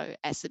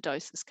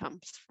ketoacidosis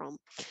comes from.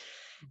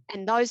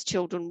 And those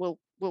children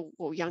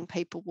young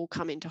people will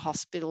come into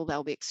hospital.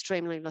 They'll be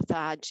extremely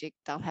lethargic.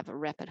 They'll have a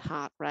rapid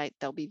heart rate.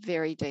 They'll be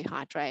very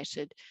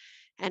dehydrated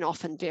and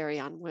often very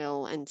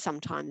unwell, and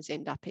sometimes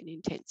end up in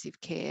intensive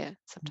care,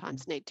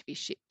 sometimes need to be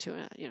shipped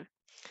to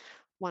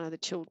one of the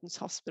children's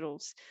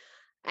hospitals.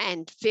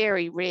 And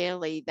very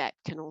rarely that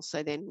can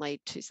also then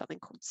lead to something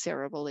called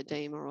cerebral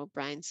edema or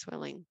brain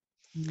swelling.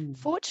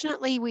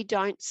 Fortunately, we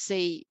don't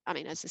see, as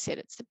I said,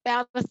 it's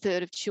about a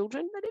third of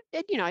children, but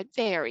it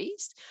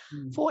varies.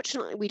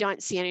 Fortunately, we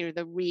don't see any of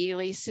the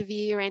really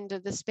severe end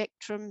of the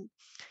spectrum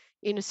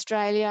in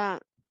Australia.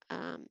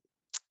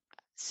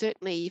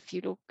 Certainly, if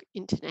you look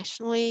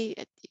internationally,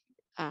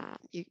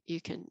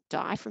 you can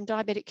die from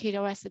diabetic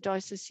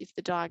ketoacidosis if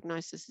the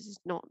diagnosis is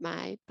not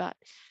made, but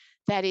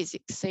that is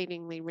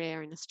exceedingly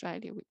rare in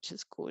Australia, which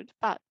is good.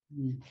 But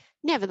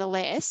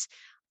nevertheless,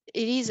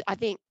 it is, I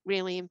think,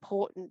 really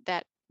important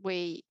that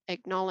we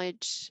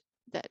acknowledge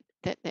that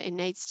there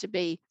needs to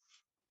be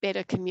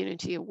better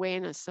community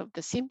awareness of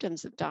the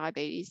symptoms of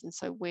diabetes. And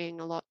so weighing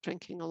a lot,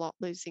 drinking a lot,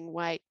 losing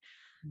weight,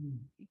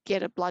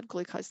 get a blood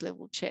glucose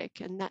level check.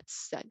 And there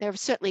have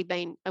certainly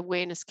been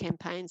awareness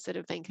campaigns that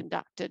have been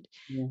conducted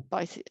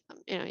both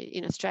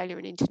in Australia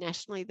and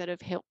internationally that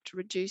have helped to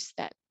reduce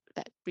that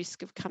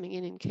risk of coming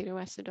in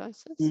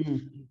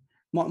ketoacidosis.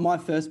 My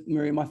first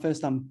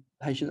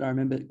patient that I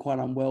remember quite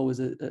unwell was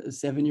a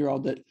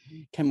 7-year-old that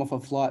came off a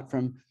flight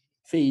from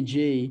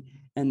Fiji,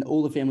 and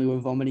all the family were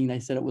vomiting. They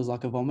said it was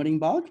like a vomiting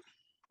bug.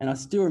 And I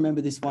still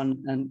remember this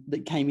one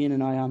that came in,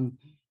 and I,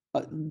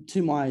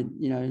 to my,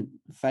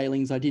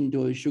 failings, I didn't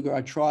do a sugar.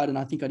 I tried, and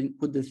I think I didn't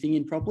put the thing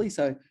in properly.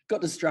 So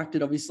got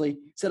distracted, obviously,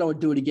 said I would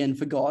do it again,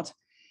 forgot.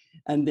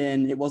 And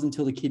then it wasn't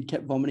until the kid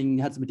kept vomiting,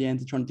 had some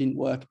Danzatron, didn't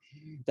work,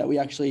 that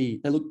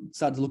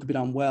started to look a bit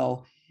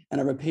unwell. And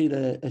I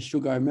repeated a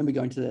sugar. I remember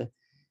going to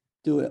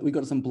do it. We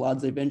got some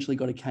bloods. They eventually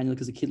got a cannula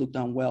because the kid looked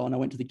unwell. And I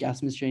went to the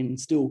gas machine, and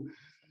still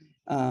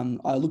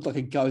I looked like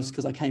a ghost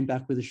because I came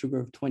back with a sugar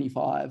of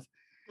 25.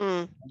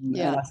 And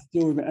I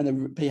still remember, and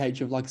the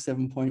pH of like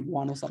 7.1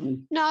 or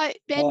something. No,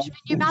 Benjamin,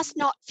 you must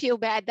not feel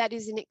bad. That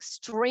is an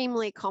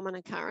extremely common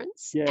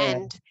occurrence.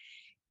 Yeah.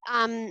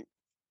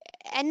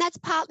 And that's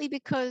partly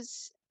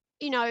because,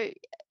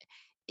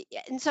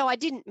 and so I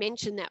didn't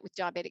mention that with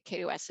diabetic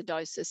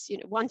ketoacidosis,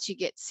 once you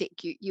get sick,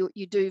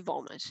 you do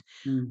vomit.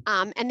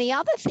 And the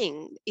other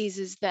thing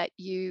is that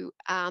you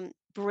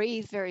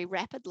breathe very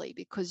rapidly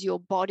because your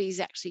body's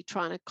actually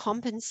trying to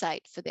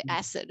compensate for the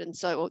acid. And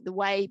so the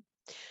way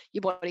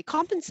your body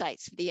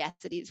compensates for the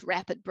acid is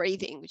rapid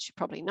breathing, which you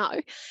probably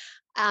know.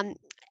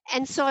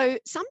 And so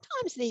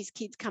sometimes these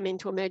kids come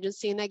into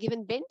emergency and they're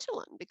given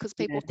Ventolin because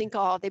people think,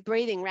 oh, they're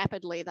breathing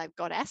rapidly, they've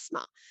got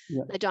asthma,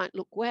 they don't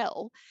look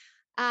well.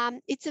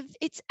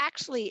 It's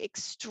actually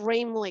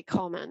extremely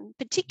common,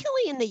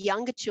 particularly in the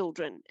younger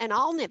children. And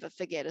I'll never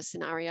forget a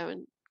scenario,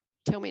 and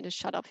tell me to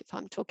shut up if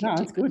I'm talking No,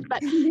 too that's good.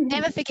 But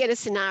never forget a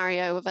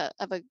scenario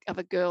of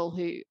a girl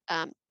who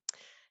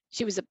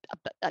she was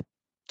a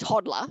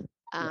toddler,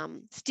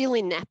 still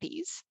in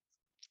nappies,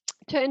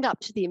 turned up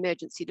to the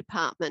emergency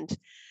department,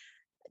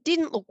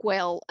 didn't look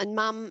well, and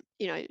mum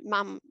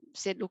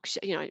said, look,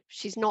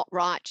 she's not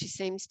right. She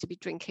seems to be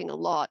drinking a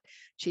lot.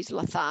 She's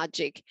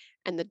lethargic.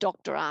 And the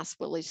doctor asked,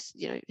 well, has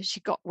she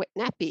got wet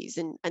nappies?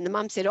 And the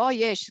mum said, oh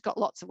yeah, she's got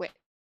lots of wet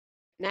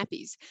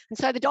nappies. And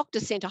so the doctor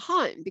sent her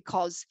home,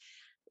 because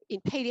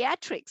in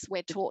pediatrics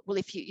we're taught, well,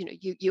 if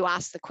you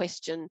ask the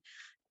question,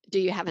 do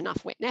you have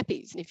enough wet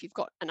nappies? And if you've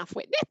got enough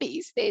wet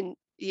nappies, then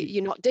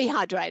you're not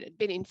dehydrated.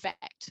 But in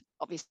fact,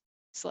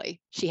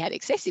 obviously, she had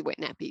excessive wet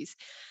nappies.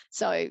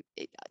 So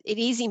it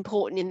is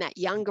important in that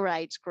younger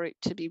age group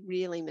to be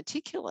really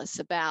meticulous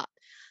about,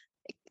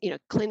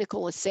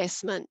 clinical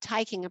assessment,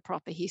 taking a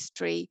proper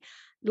history,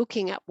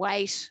 looking at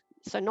weight.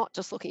 So not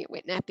just looking at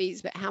wet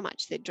nappies, but how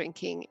much they're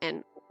drinking,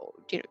 and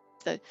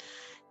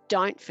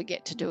don't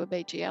forget to do a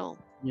BGL.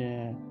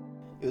 Yeah.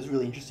 It was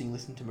really interesting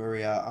listening to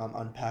Maria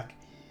unpack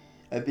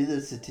a bit of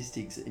the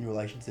statistics in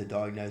relation to the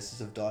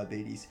diagnosis of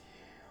diabetes.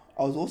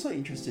 I was also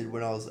interested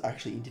when I was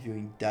actually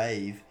interviewing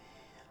Dave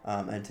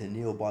and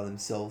Tennille by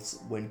themselves.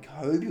 When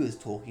Kobe was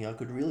talking, I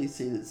could really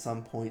see that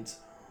some points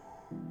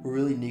were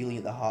really niggling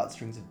at the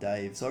heartstrings of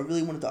Dave. So I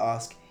really wanted to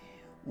ask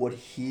what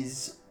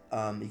his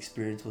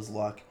experience was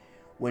like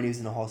when he was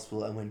in the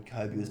hospital and when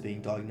Kobe was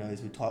being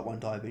diagnosed with type 1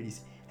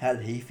 diabetes. How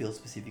did he feel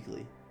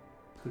specifically?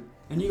 Good.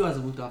 And you guys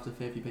have looked after a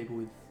fair few people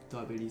with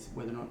diabetes,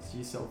 whether or not it's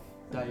yourself,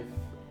 Dave,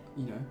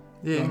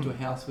 going to a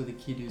house with a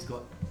kid who's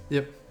got...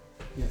 Yep.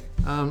 Yeah.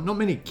 Not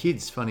many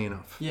kids, funny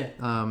enough. Yeah.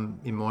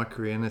 In my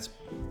career, and that's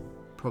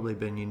probably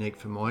been unique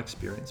from my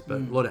experience, but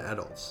a lot of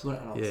adults.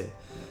 Yeah.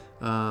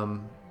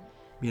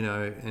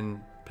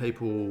 And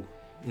people,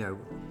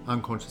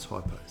 unconscious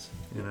hypos,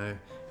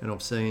 and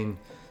I've seen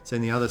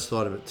the other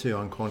side of it too,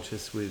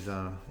 unconscious with,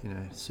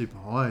 super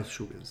high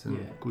sugars and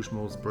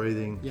Kussmaul's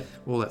breathing,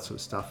 all that sort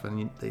of stuff. And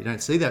you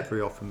don't see that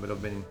very often, but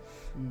I've been,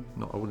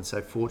 I wouldn't say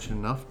fortunate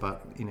enough,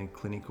 but in a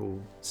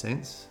clinical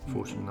sense,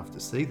 fortunate enough to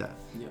see that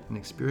and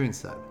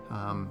experience that.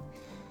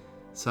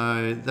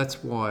 So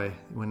that's why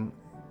when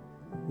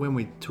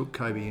we took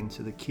Kobe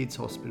into the kids'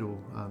 hospital,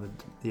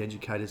 the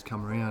educators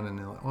come around and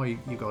they're like, oh, you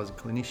guys are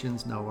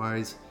clinicians, no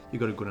worries, you've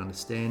got a good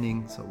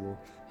understanding, so we'll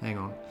hang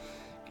on.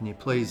 Can you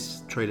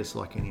please treat us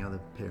like any other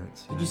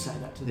parents? Did you say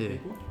that to the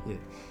people? Yeah.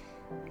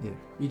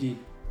 You did?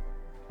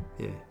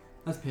 Yeah.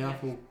 That's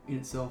powerful in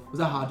itself. Was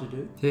that hard to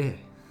do? Yeah.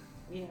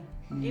 Yeah,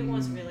 it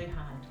was really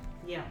hard.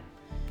 Yeah.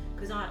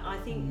 Because I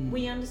think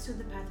we understood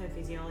the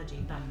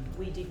pathophysiology, but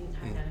we didn't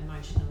have that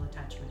emotional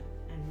attachment,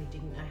 and we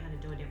didn't know how to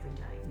do it every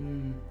day.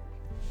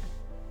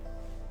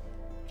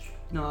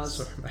 No,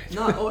 sorry, mate.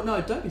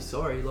 No, don't be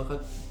sorry.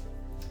 You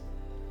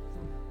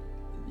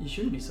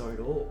shouldn't be sorry at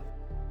all.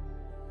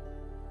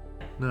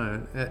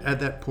 No, at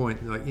that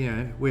point,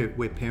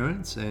 we're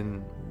parents,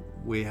 and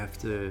we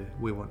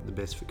want the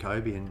best for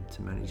Kobe and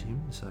to manage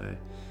him. So,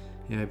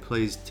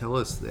 please tell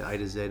us the A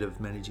to Z of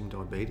managing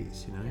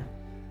diabetes. Yeah.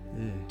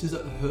 Does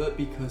it hurt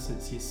because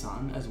it's your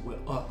son as well?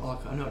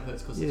 I know it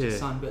hurts because it's your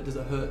son, but does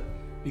it hurt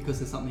because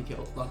there's something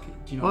else? Do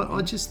you know?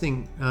 I just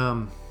think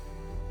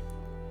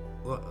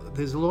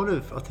there's a lot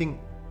of. I think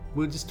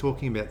we were just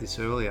talking about this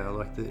earlier.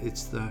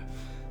 It's the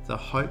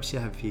hopes you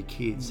have for your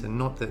kids, and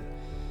not that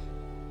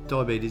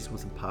diabetes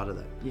wasn't part of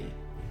that. Yeah.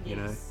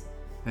 Yes.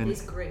 And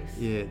there's grief.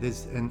 Yeah,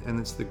 and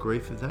it's the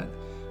grief of that,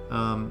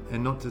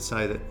 and not to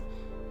say that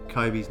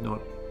Kobe's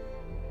not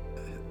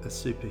a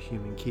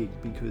superhuman kid,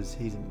 because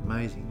he's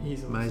amazing.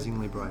 He's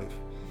amazingly brave,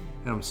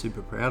 and I'm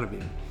super proud of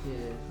him.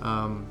 Yeah.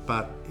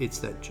 But it's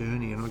that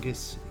journey, and I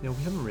guess we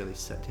haven't really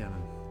sat down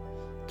and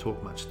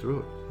talked much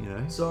through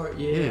it. Sorry.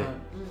 Yeah.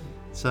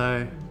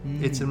 So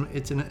it's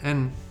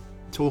and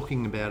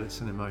talking about it's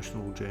an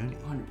emotional journey.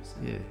 100%.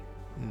 Yeah.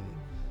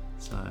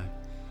 So I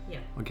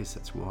guess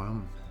that's why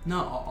I'm.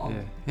 No,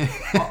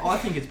 I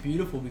think it's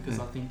beautiful, because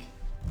I think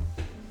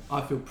I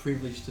feel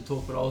privileged to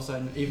talk, but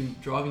also even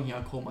driving here,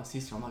 I call my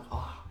sister. I'm like,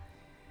 I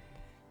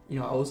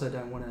also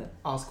don't want to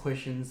ask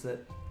questions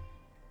that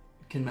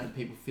can make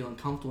people feel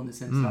uncomfortable, in the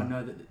sense that I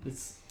know that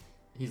it's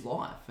his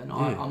life, and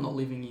I'm not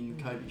living in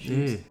Kobe's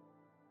shoes. Yeah.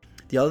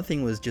 The other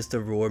thing was just the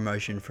raw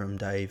emotion from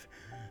Dave,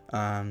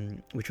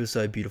 which was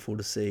so beautiful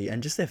to see,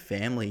 and just their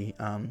family.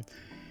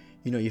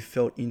 You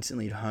felt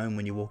instantly at home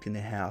when you walked in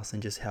their house,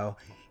 and just how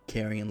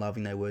caring and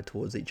loving they were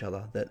towards each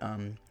other. That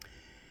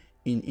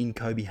in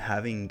Kobe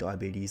having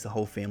diabetes, the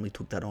whole family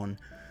took that on,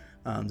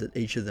 that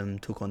each of them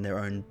took on their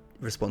own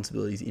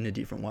responsibilities in a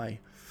different way,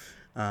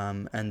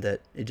 and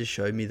that it just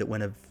showed me that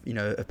when a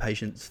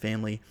patient's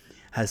family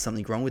has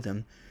something wrong with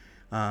them,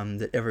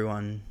 that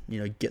everyone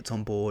gets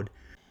on board.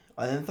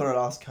 I then thought I'd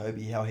ask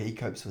Kobe how he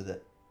copes with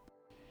it.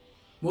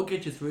 What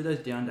gets you through those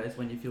down days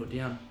when you feel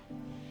down?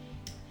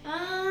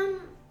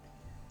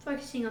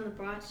 Focusing on the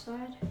bright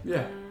side.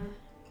 Yeah.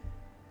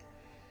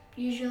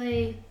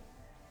 Usually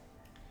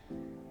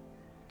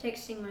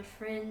texting my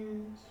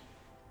friends,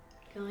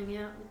 going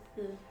out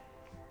with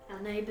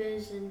our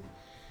neighbours, and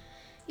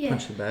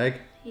Punch the bag.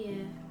 Yeah.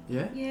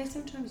 Yeah? Yeah,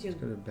 sometimes you're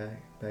Got a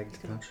bag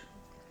to punch.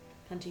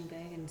 punching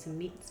bag and some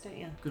meats, don't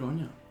you? Good on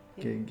you.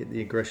 Get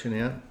the aggression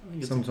out.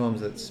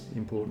 Sometimes that's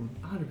important.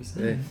 100%.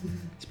 Yeah,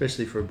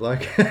 especially for a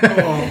bloke.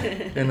 Oh.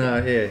 And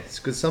yeah, it's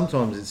because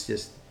sometimes it's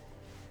just,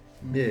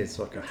 it's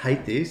like I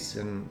hate this,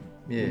 and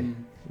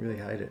really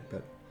hate it,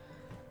 but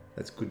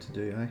that's good to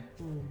do, hey?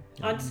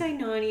 I'd say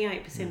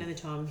 98% of the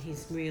time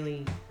he's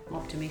really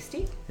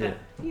optimistic, but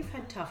you've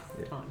had tough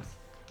times,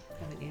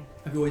 haven't you?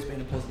 Have you always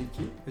been a positive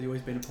kid? Have you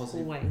always been a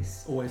positive?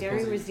 Always. Always very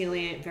positive.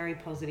 resilient, very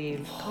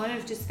positive, kind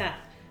of just that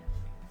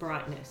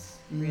brightness,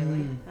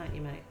 really, aren't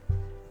you, mate?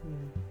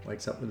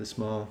 Wakes up with a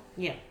smile.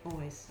 Yeah,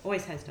 always.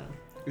 Always has done.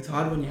 It's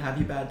hard when you have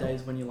your bad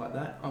days when you're like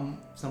that. I'm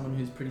someone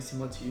who's pretty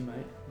similar to you,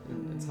 mate.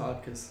 And it's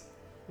hard because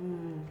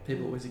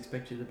people always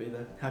expect you to be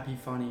the happy,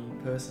 funny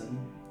person.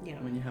 Yeah.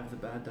 When you have the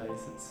bad days,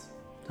 it's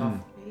tough.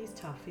 It is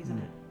tough, isn't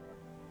it?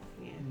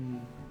 Yeah.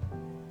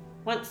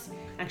 Once,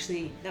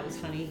 actually, that was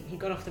funny. He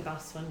got off the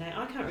bus one day.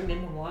 I can't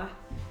remember why.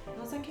 I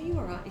was like, "Are you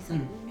alright?" He's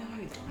like, "No,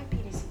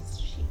 diabetes is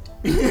shit."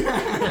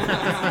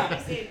 That's what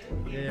he said.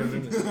 Yeah, I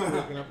remember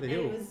walking up the And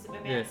hill. it was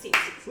about 6.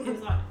 It was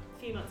like a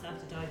few months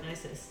after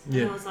diagnosis.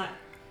 Yeah. And I was like,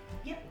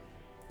 "Yep,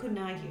 couldn't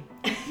argue."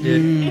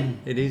 Yeah,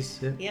 it is.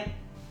 Yeah. Yep.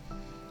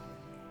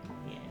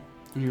 Yeah.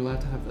 And you're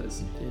allowed to have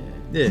those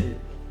Yeah.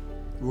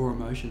 raw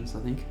emotions, I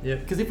think. Yeah.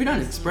 Because if you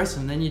don't express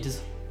them, then you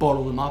just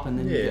bottle them up and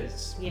then you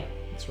get Yeah.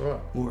 That's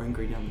right. more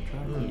angry down the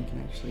track and you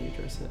can actually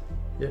address it.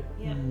 Yep.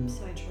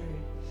 So true.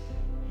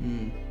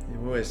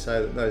 You always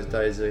say that those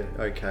days are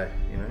okay,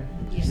 you know?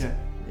 Yes.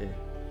 Yeah.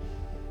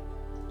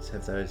 Just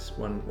have those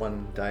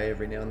one day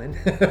every now and then.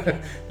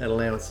 That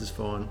allowance is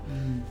fine.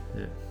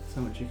 Yeah.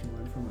 So much you can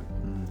learn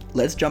from it.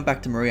 Let's jump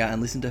back to Maria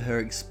and listen to her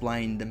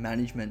explain the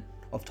management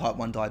of type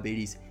 1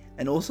 diabetes.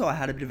 And also I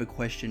had a bit of a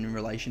question in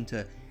relation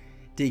to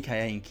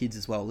DKA in kids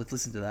as well. Let's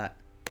listen to that.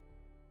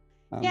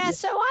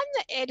 So I'm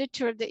the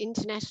editor of the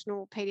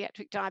International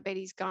Pediatric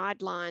Diabetes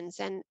Guidelines,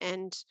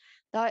 and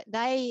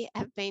they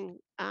have been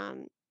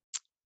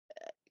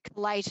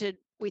collated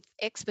with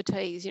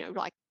expertise,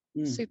 like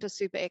super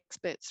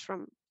experts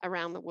from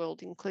around the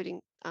world,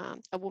 including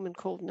a woman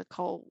called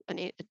Nicole,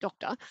 a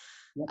doctor,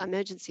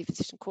 emergency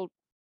physician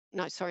an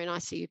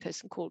ICU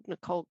person called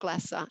Nicole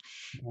Glasser.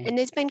 And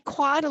there's been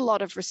quite a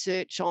lot of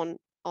research on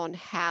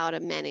how to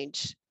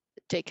manage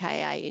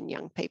DKA in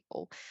young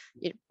people,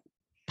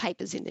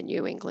 papers in the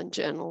New England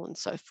Journal and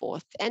so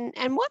forth. And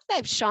what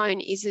they've shown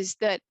is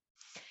that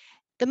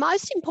the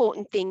most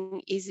important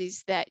thing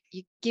is that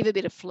you give a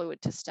bit of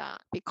fluid to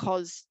start,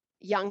 because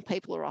young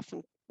people are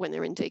often, when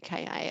they're in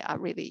DKA, are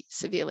really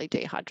severely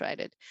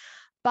dehydrated.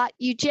 But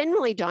you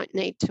generally don't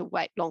need to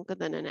wait longer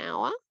than an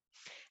hour.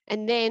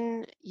 And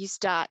then you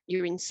start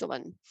your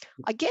insulin.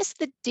 I guess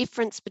the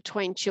difference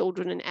between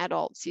children and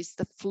adults is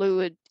the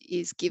fluid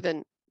is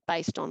given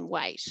based on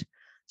weight.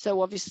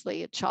 So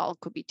obviously a child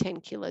could be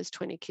 10 kilos,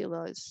 20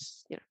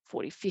 kilos,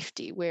 40,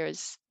 50,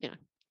 whereas,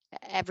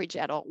 average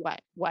adult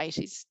weight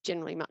is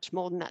generally much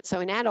more than that.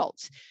 So in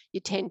adults, you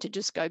tend to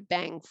just go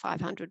bang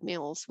 500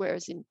 mils,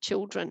 whereas in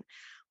children,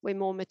 we're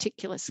more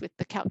meticulous with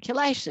the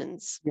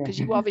calculations, because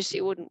you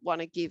obviously wouldn't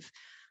want to give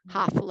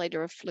half a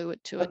litre of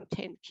fluid to a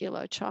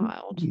 10-kilo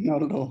child.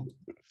 Not at all.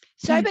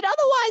 So, but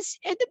otherwise,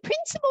 the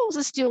principles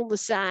are still the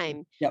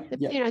same.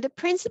 The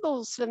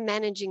principles for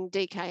managing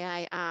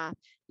DKA are: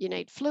 you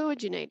need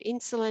fluid, you need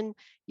insulin,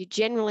 you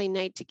generally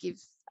need to give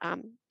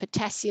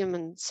potassium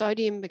and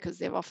sodium, because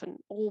they've often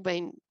all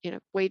been,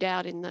 weed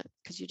out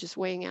because you're just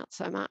weeing out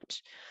so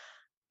much.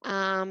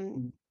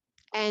 And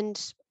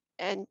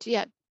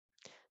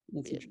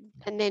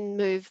then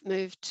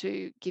move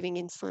to giving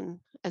insulin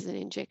as an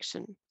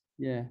injection.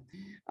 Yeah.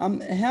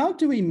 How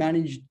do we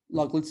manage,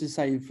 let's just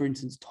say, for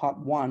instance, type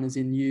 1, as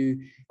in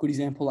good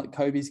example, like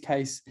Kobe's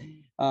case,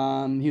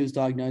 he was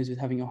diagnosed with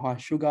having a high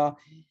sugar.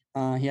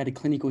 He had a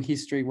clinical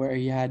history where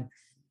he was,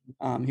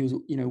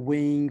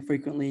 weeing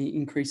frequently,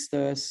 increased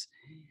thirst,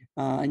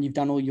 and you've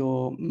done all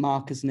your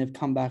markers and they've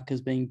come back as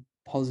being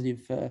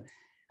positive for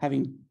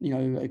having,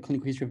 a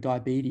clinical history of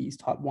diabetes,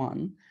 type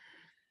 1.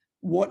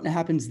 What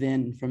happens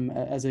then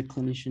as a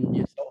clinician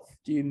yourself?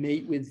 Do you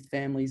meet with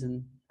families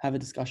and have a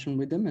discussion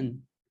with them and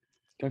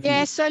go from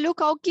there? So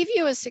look, I'll give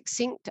you a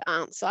succinct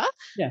answer,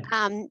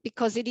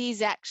 because it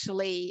is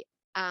actually,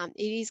 it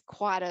is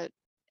quite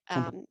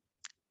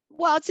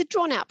it's a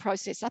drawn out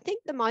process. I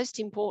think the most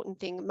important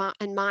thing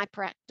in my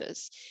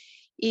practice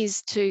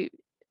is to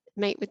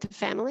meet with the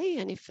family.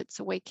 And if it's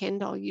a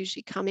weekend, I'll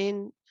usually come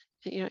in,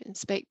 and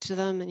speak to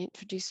them and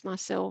introduce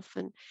myself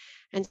and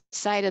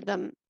say to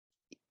them,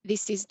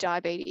 this is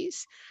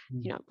diabetes.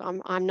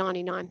 I'm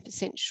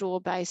 99% sure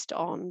based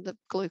on the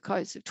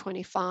glucose of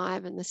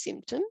 25 and the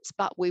symptoms,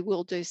 but we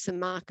will do some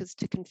markers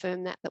to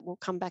confirm that will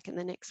come back in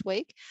the next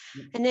week.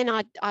 And then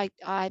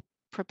I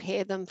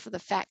prepare them for the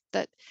fact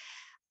that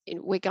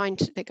they're going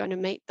to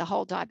meet the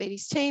whole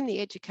diabetes team, the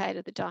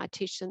educator, the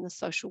dietitian, the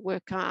social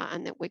worker,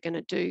 and that we're going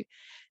to do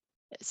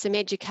some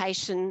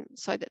education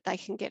so that they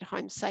can get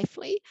home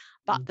safely,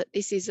 but that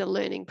this is a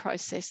learning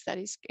process that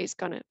is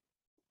going to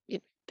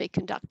be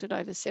conducted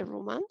over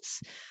several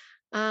months.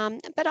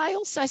 But I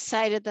also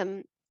say to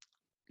them,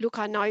 look,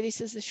 I know this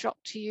is a shock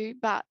to you,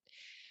 but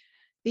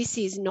this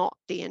is not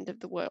the end of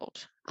the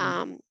world.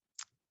 I've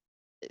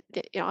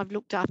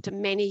looked after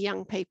many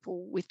young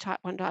people with type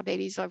 1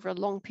 diabetes over a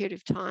long period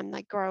of time.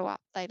 They grow up,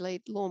 they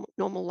lead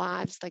normal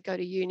lives, they go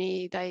to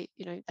uni, they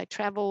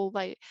travel,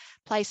 they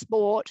play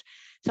sport.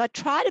 So I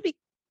try to be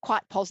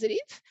quite positive.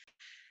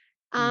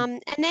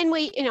 And then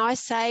I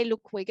say,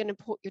 look, we're going to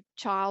put your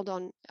child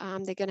on,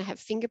 they're going to have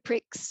finger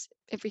pricks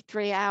every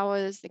 3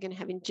 hours. They're going to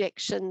have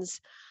injections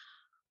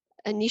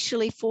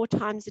initially 4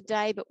 times a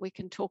day, but we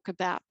can talk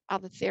about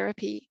other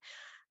therapy,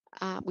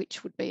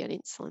 which would be an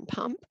insulin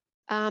pump.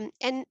 And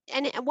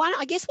one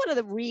of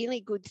the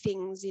really good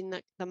things in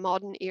the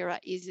modern era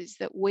is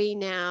that we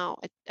now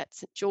at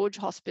St George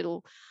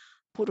Hospital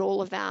put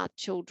all of our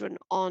children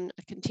on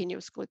a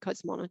continuous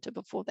glucose monitor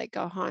before they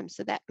go home.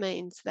 So that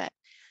means that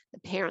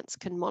the parents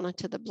can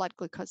monitor the blood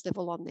glucose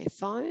level on their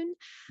phone.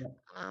 Yeah.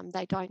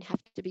 They don't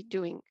have to be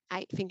doing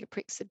 8 finger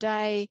pricks a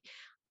day.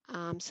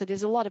 So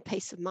there's a lot of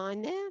peace of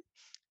mind there.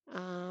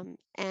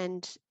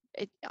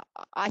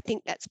 I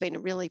think that's been a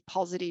really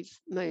positive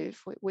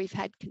move. We've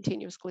had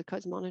continuous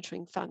glucose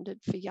monitoring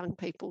funded for young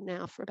people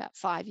now for about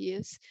 5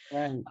 years.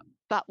 Right.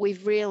 But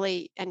we've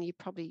really, and you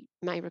probably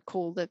may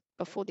recall that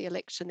before the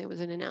election, there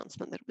was an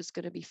announcement that it was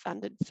going to be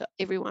funded for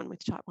everyone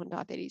with type 1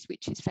 diabetes,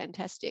 which is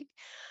fantastic.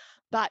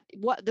 But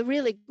what the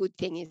really good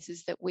thing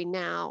is that we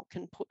now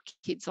can put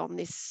kids on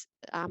this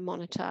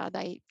monitor.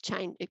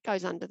 It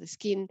goes under the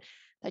skin.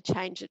 They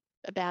change it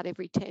about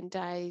every 10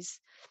 days.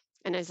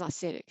 And as I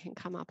said, it can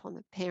come up on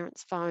the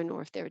parent's phone,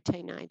 or if they're a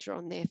teenager,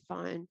 on their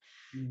phone,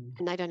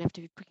 and they don't have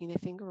to be pricking their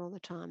finger all the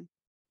time.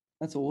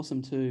 That's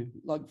awesome too.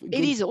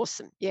 It is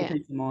awesome, yeah.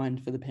 Peace of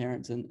mind for the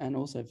parents and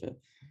also for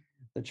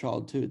the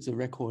child too. It's a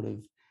record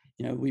of,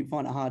 we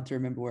find it hard to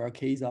remember where our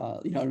keys are.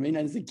 You know what I mean?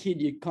 And as a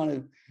kid, you're kind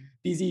of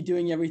busy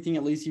doing everything.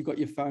 At least you've got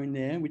your phone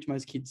there, which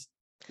most kids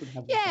would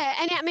have. Yeah,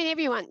 and I mean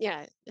everyone,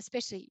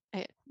 especially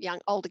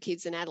older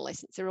kids and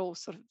adolescents, they're all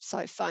sort of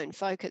so phone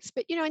focused.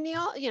 But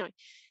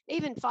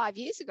even 5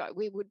 years ago,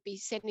 we would be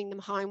sending them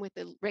home with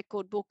a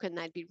record book, and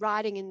they'd be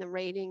writing in the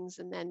readings,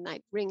 and then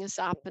they'd ring us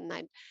up, and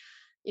they'd,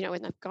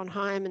 when they've gone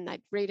home, and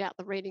they'd read out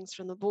the readings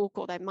from the book,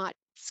 or they might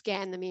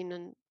scan them in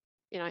and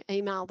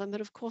email them.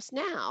 But of course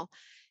now,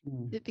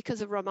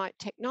 because of remote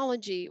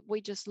technology,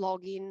 we just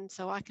log in,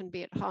 so I can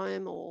be at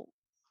home or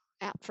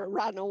out for a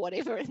run or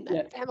whatever, and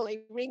that family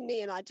ring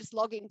me, and I just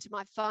log into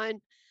my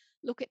phone,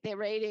 look at their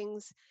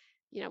readings.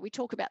 We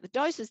talk about the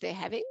doses they're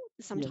having.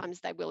 Sometimes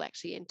they will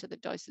actually enter the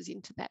doses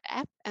into that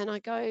app, and I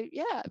go,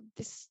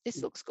 this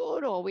looks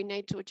good, or we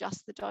need to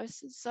adjust the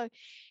doses. So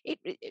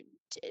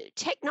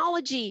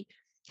technology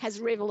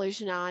has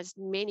revolutionized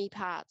many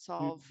parts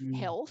of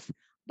health,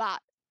 but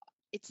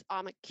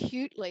I'm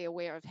acutely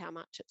aware of how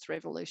much it's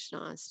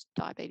revolutionized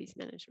diabetes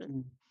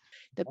management.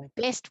 The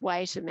best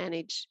way to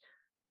manage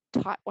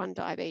type 1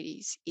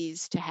 diabetes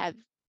is to have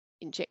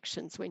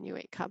injections when you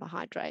eat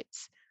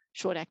carbohydrates,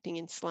 short-acting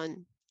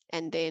insulin,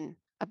 and then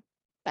a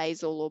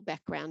basal or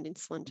background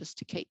insulin just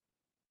to keep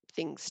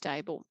things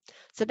stable.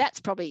 So that's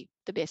probably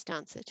the best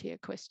answer to your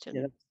question.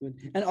 Yeah, that's good.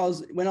 And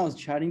when I was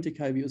chatting to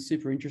Kobe, it was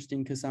super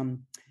interesting because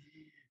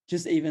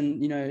just even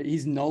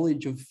his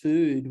knowledge of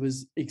food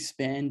was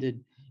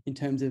expanded in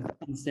terms of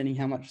understanding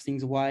how much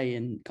things weigh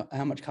and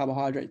how much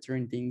carbohydrates are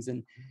in things.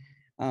 And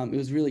it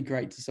was really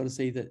great to sort of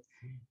see that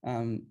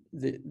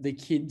the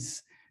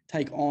kids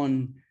take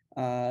on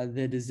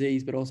their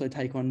disease, but also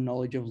take on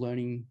knowledge of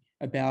learning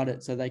about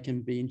it so they can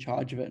be in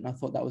charge of it. And I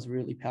thought that was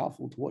really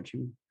powerful to watch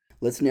him.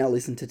 Let's now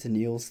listen to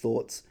Tennille's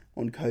thoughts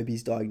on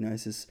Kobe's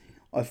diagnosis.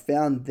 I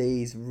found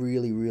these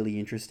really, really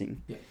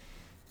interesting. Yeah.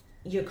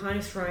 You're kind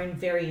of thrown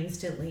very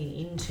instantly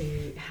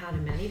into how to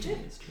manage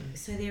it.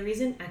 So there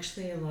isn't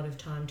actually a lot of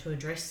time to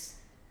address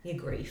your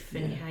grief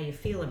and how you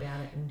feel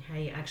about it and how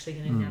you're actually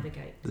going to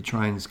navigate. The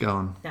train's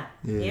going.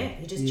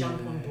 You just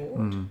jump on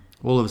board.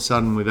 All of a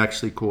sudden, we've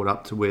actually caught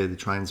up to where the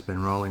train's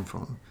been rolling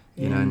from.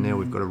 And now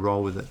we've got to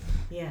roll with it.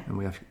 Yeah. And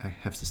we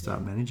have to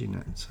start managing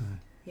that. So,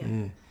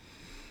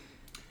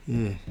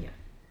 yeah.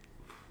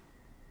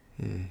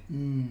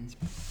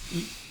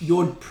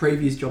 Your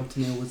previous job,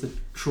 Tennille, was a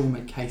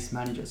trauma case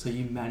manager, so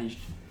you managed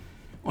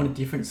on a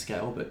different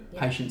scale, but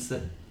patients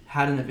that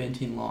had an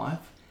event in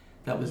life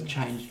that was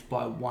changed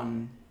by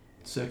one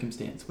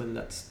circumstance, whether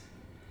that's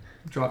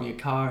driving a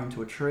car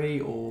into a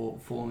tree or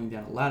falling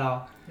down a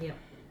ladder.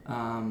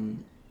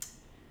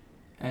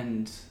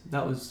 And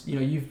that was,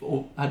 you've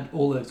had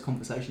all those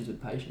conversations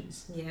with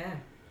patients. Yeah.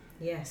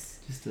 Yes.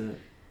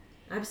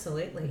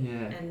 Absolutely.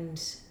 Yeah. And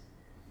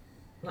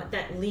like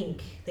that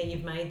link that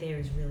you've made there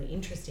is really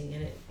interesting,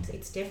 and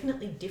it's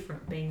definitely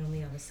different being on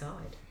the other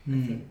side, I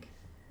think.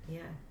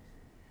 Yeah.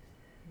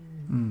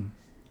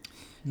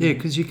 Yeah,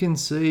 because you can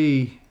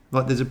see,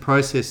 like, there's a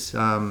process,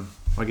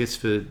 I guess,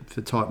 for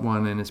type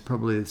 1, and it's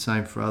probably the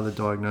same for other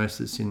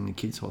diagnoses in the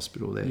kids'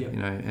 hospital there, Yeah. you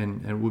know,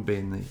 and would be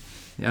in the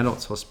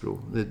adults'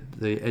 hospital.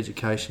 The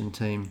education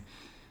team,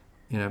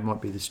 you know, it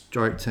might be the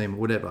stroke team or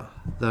whatever.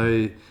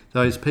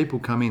 Those people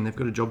come in, they've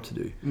got a job to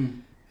do.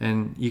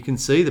 And you can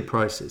see the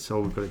process. Oh,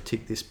 we've got to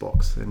tick this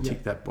box and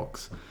tick that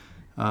box.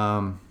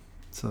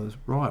 So it's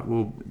right.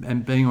 Well,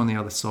 and being on the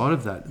other side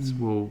of that,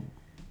 well,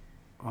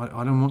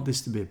 I don't want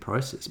this to be a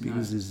process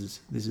because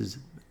this is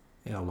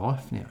our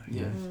life now.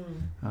 You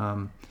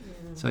know?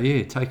 So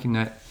yeah, taking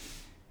that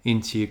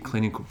into your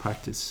clinical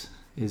practice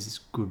is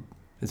good.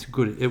 It's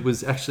good. It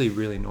was actually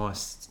really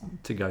nice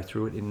to go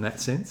through it in that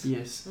sense.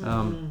 Yes.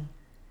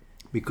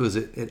 Because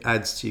it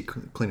adds to your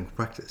clinical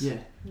practice. Yeah.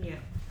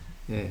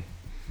 Yeah.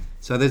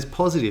 So there's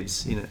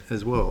positives in it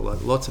as well,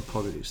 like lots of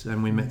positives,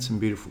 and we met some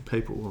beautiful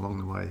people along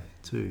the way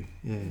too.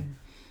 Yeah.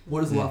 What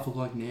does life look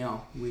like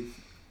now with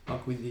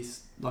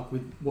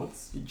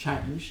what's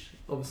changed?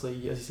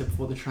 Obviously, as you said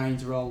before, the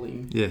train's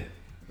rolling. Yeah.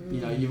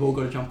 You know, you've all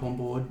got to jump on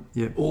board.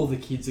 Yep. All the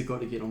kids have got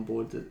to get on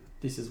board that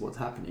this is what's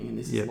happening and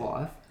this is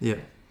life. Yeah.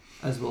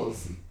 As well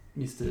as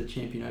Mr.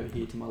 Champion over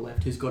here to my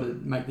left, who's got to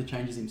make the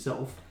changes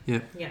himself. Yeah.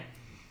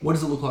 What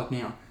does it look like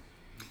now?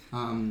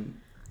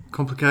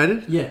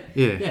 Complicated? Yeah.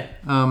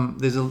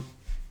 There's a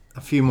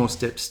few more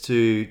steps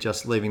to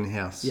just leaving the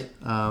house. Yeah.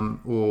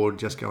 Or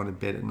just going to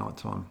bed at night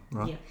time,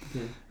 right?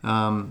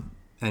 Yeah.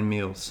 And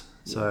meals.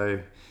 Yeah. So,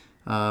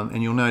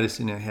 and you'll notice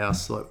in our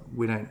house, like,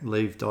 we don't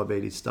leave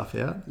diabetes stuff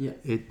out. Yeah.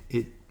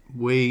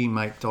 We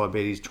make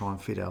diabetes try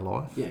and fit our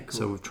life. Yeah, cool.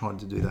 So we've tried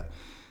to do that.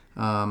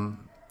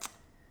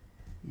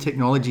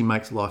 Technology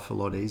makes life a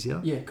lot easier.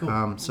 Yeah,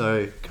 cool.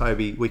 So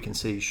Kobe, we can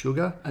see his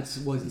sugar. That's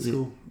while he's at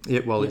school.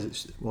 Yeah, while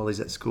he's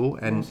at school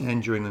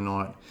and during the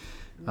night.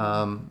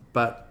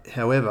 But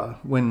however,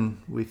 when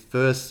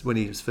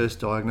he was first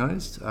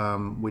diagnosed,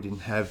 we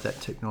didn't have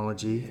that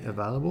technology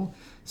available.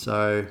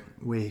 So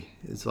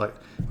it's like,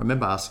 I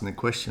remember asking the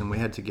question. We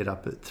had to get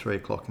up at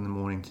 3:00 in the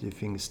morning to do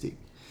finger stick,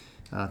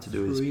 to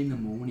do his. 3 in the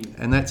morning.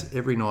 And that's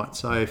every night.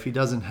 So if he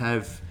doesn't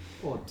have,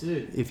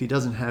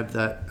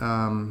 that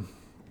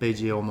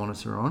BGL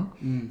monitor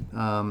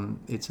on,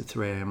 it's a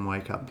 3 a.m.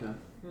 wake up. Okay.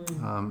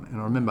 And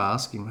I remember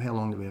asking, how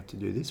long do we have to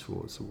do this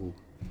for? So, well,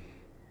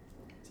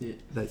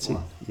 that's it.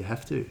 You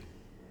have to.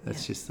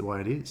 That's just the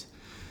way it is.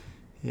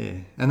 Yeah,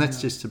 and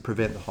that's just to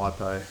prevent the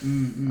hypo.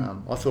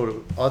 I thought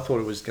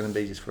it was going to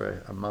be just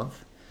for a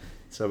month,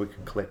 so we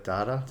could collect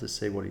data to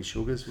see what his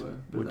sugars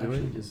were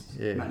doing. Just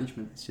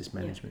management. It's just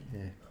management.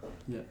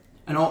 Yeah.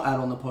 And I'll add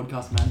on the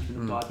podcast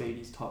management of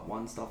diabetes type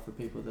 1 stuff for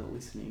people that are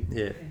listening.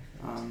 Yeah.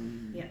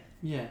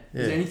 Is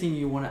there anything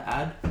you want to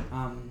add?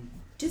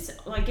 Just,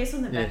 I guess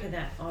on the back of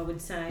that, I would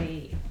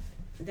say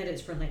that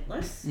it's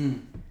relentless.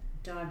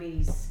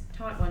 Diabetes,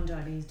 type 1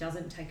 diabetes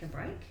doesn't take a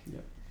break.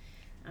 Yep.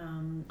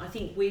 I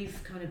think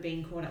we've kind of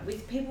been caught up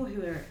with people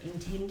who are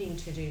intending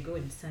to do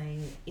good,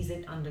 saying, is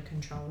it under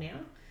control now?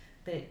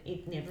 But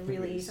it never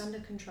really is under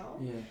control.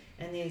 Yeah.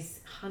 And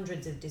there's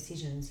hundreds of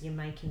decisions you're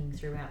making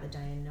throughout the day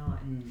and night.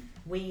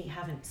 We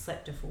haven't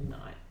slept a full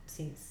night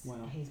since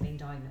he's been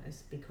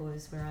diagnosed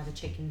because we're either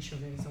checking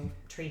sugars or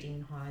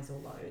treating highs or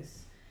lows.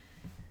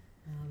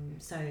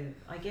 So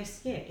I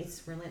guess,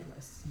 it's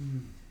relentless.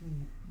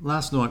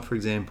 Last night, for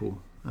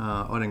example,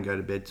 I didn't go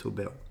to bed till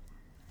about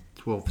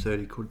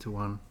 12:30,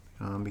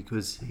 1:45,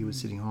 because he was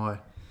sitting high.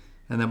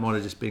 And that might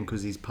have just been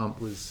because his pump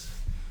was,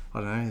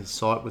 I don't know, his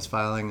sight was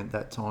failing at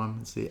that time.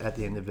 It's at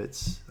the end of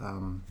its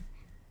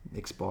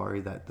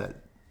expiry, that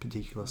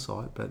particular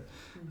site. But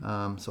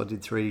so I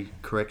did 3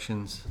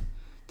 corrections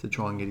to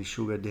try and get his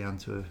sugar down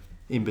to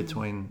in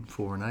between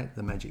 4 and 8,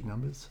 the magic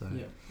numbers. So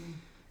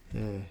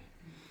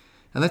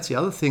and that's the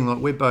other thing.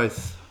 Like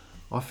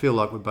I feel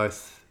like we're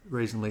both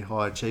reasonably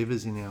high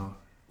achievers in our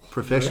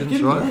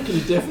professions, right? I reckon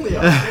you definitely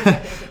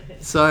are.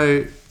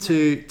 So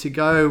to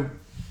go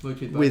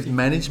with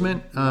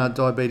management,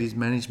 diabetes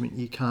management,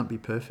 you can't be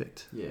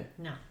perfect. Yeah.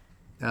 No.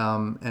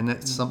 And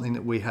that's something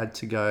that we had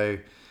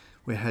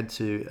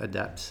to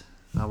adapt.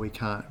 We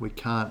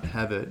can't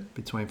have it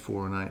between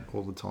 4 and 8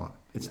 all the time.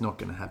 It's not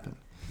going to happen.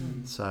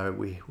 So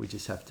we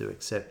just have to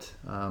accept.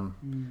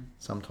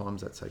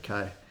 Sometimes that's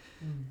okay.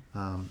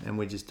 And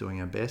we're just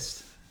doing our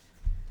best.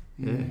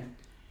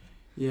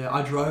 Yeah,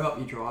 I drove up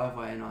your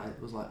driveway and I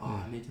was like,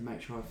 I need to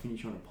make sure I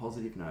finish on a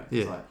positive note.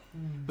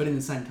 But in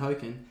the same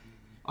token,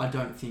 I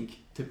don't think,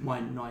 to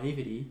my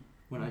naivety,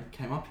 when I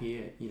came up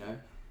here,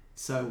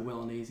 so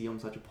well and easy, I'm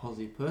such a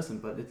positive person,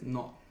 but it's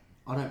not,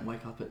 I don't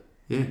wake up at,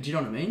 do you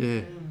know what I mean?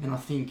 Yeah. And I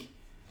think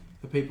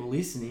for people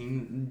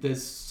listening,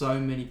 there's so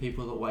many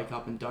people that wake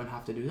up and don't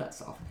have to do that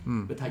stuff,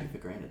 but take it for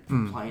granted,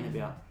 complain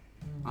about,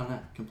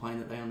 complain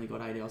that they only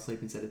got 8 hours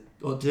sleep instead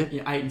of,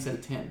 8 instead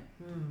of 10.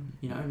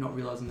 Not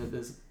realising that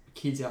there's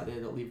kids out there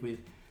that live with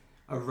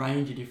a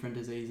range of different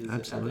diseases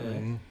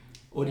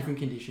or different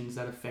conditions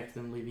that affect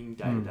them living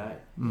day to day.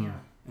 Yeah,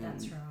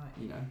 that's right.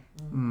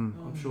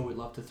 I'm sure we'd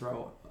love to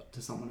throw it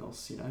to someone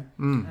else,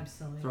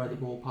 Absolutely. throw the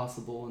ball, pass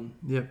the ball, and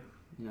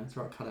it's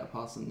right, cut out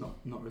pass and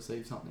not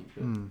receive something.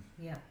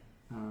 But, Yeah,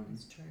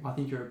 that's true. I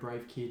think you're a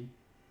brave kid.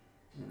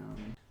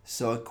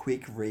 So a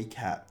quick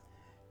recap.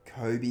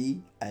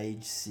 Kobe,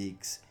 age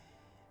 6,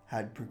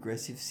 had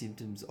progressive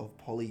symptoms of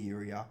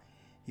polyuria.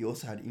 He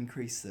also had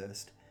increased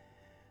thirst.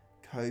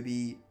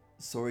 Kobe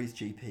saw his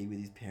GP with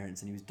his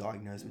parents and he was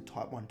diagnosed with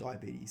type 1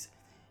 diabetes.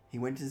 He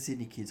went to the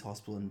Sydney Kids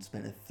Hospital and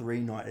spent a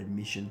 3-night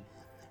admission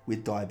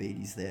with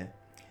diabetes there.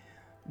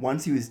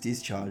 Once he was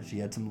discharged, he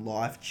had some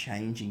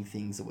life-changing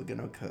things that were going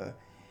to occur.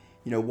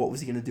 What was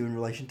he going to do in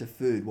relation to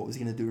food? What was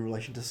he going to do in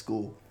relation to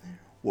school?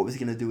 What was he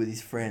going to do with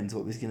his friends?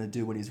 What was he going to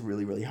do when he was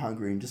really, really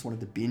hungry and just wanted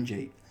to binge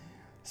eat?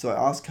 So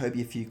I asked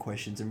Kobe a few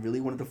questions and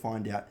really wanted to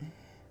find out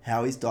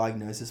how his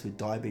diagnosis with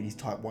diabetes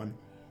type 1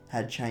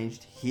 had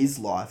changed his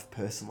life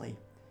personally.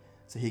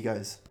 So here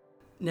goes.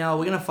 Now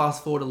we're going to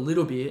fast forward a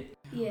little bit.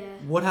 Yeah.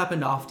 What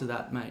happened after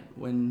that, mate?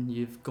 When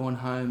you've gone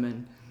home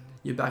and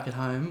you're back at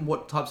home,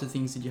 what types of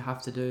things did you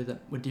have to do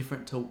that were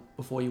different to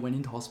before you went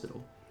into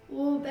hospital?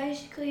 Well,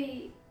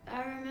 basically,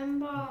 I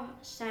remember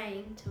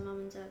saying to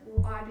Mum and Dad,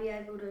 will I be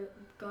able to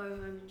go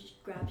home and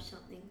just grab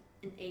something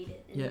and eat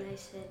it? And they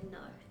said no,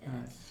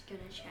 that's going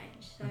to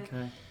change. So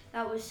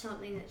that was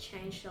something that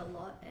changed a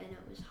lot, and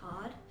it was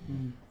hard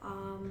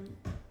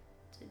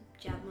to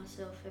jab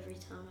myself every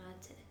time I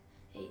had to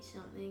eat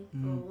something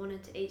or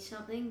wanted to eat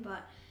something.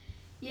 But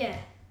yeah.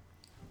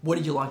 What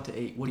did you like to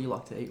eat? What do you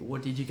like to eat?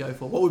 What did you go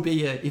for? What would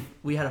be if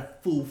we had a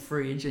full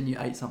fridge and you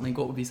ate something,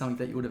 what would be something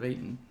that you would have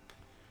eaten?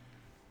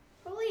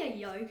 Probably a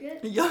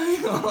yogurt.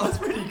 Oh, that's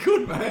pretty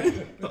good,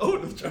 mate. I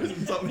would have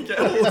chosen something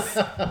else.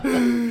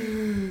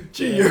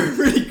 Gee, you're a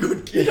pretty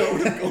good kid. I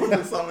would have gone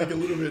for something a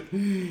little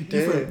bit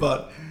different,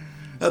 but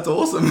that's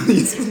awesome.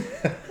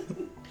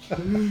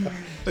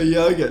 A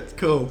yogurt,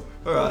 cool.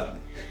 All right.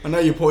 I know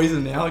you're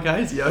poisoned now,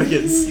 okay? It's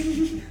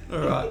yogurts. All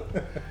right.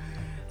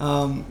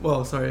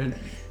 Well, sorry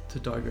to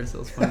digress, that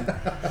was funny.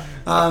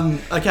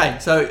 Okay,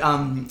 so,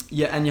 and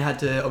you had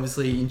to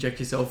obviously inject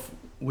yourself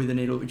with a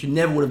needle, which you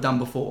never would have done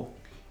before.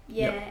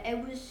 Yeah,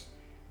 It was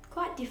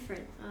quite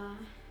different. I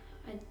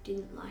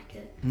didn't like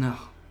it. No.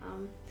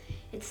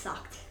 It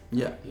sucked.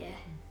 Yeah. Yeah.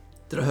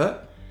 Did it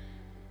hurt?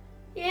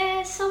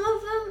 Yeah, some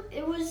of them,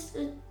 it was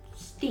a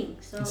sting.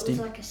 So it sting.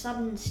 was like a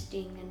sudden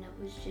sting, and it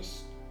was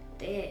just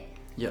there.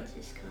 Yep.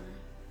 Just kind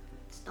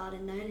of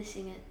started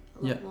noticing it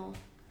a lot more.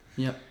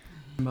 Yep.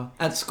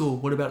 At school,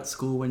 what about at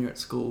school when you're at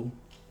school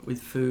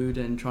with food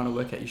and trying to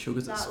work out your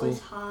sugars at school?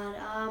 That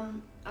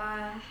was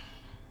hard.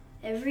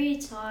 Every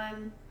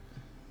time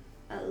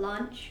at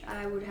lunch,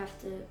 I would have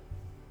to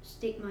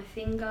stick my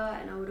finger,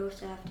 and I would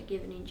also have to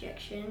give an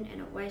injection,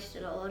 and it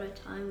wasted a lot of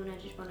time when I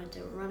just wanted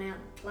to run out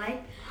and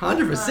play.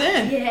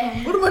 100%?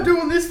 Yeah. What am I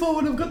doing this for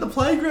when I've got the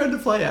playground to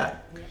play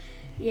at?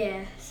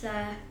 Yeah, so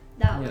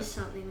that was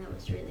something that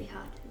was really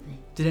hard for me.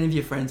 Did any of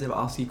your friends ever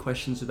ask you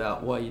questions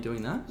about why you're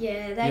doing that?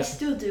 Yeah, they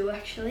still do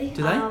actually.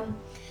 Do they?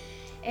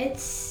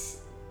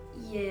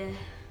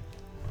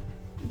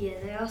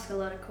 They ask a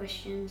lot of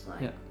questions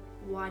like,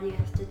 why do you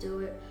have to do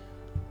it?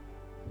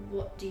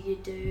 What do you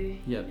do?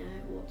 Yep.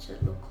 What's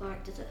it look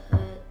like? Does it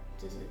hurt?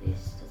 Does it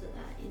this? Does it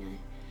that?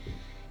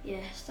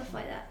 Yeah, stuff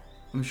like that.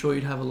 I'm sure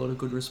you'd have a lot of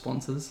good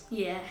responses.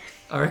 Yeah.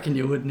 I reckon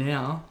you would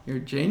now. You're a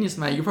genius,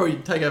 mate. You probably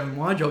take over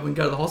my job and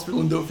go to the hospital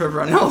and do it for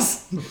everyone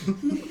else.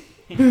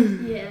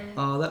 Yeah.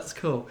 Oh, that's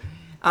cool.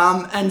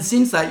 And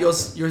since that,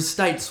 you're a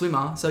state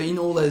swimmer. So in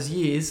all those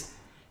years,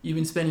 you've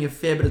been spending a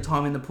fair bit of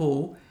time in the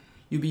pool.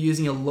 You'll be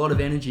using a lot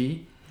of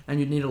energy, and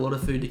you'd need a lot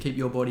of food to keep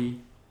your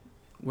body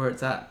where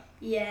it's at.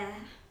 Yeah.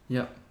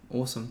 Yep.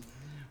 Awesome.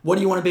 What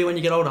do you want to be when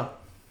you get older?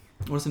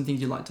 What are some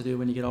things you'd like to do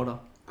when you get older?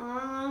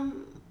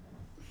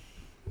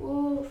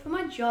 Well, for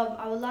my job,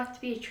 I would like to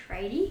be a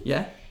tradie.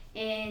 Yeah?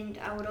 And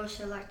I would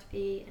also like to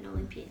be an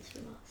Olympian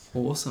swimmer.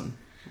 Awesome.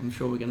 I'm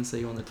sure we're going to see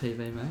you on the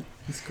TV, mate.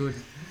 That's good.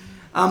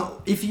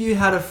 If you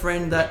had a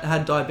friend that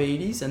had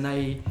diabetes and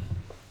they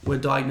were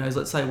diagnosed,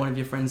 let's say one of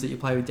your friends that you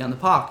play with down the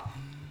park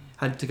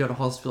had to go to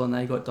hospital and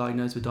they got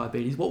diagnosed with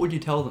diabetes, what would you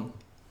tell them?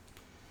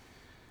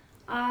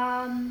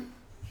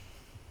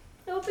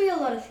 There would be a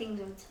lot of things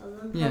I would tell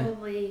them. Yeah.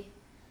 Probably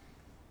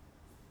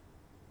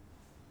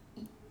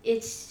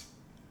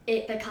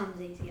it becomes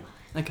easier.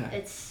 Okay.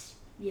 It's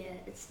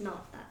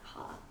not that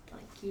hard.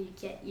 Like, you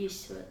get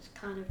used to it. It's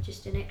kind of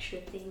just an extra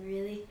thing,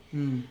 really.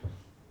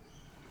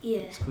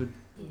 Yeah. That's good.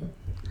 Yeah.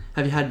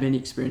 Have you had many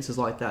experiences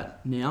like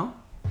that now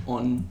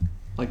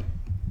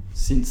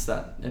since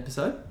that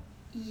episode?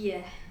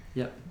 Yeah.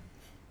 Yep.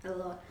 A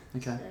lot.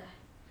 Okay. So,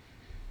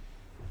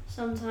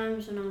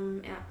 sometimes when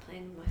I'm out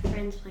playing with my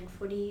friends, playing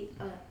footy,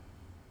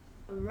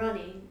 I'm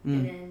running,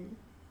 and then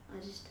I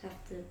just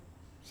have to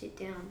sit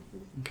down.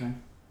 Okay.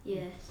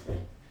 Yeah, so...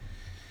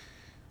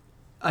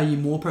 Are you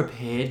more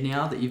prepared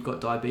now that you've got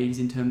diabetes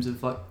in terms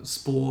of like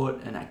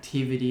sport and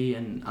activity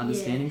and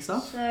understanding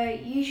stuff? So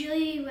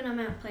usually when I'm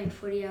out playing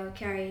footy, I'll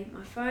carry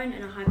my phone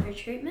and a hypo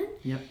treatment.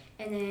 Yep.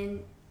 And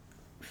then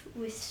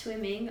with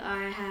swimming,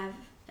 I have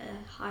a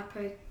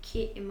hypo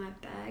kit in my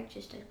bag,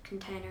 just a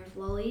container of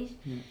lollies.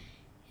 Yeah.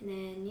 And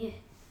then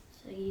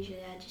so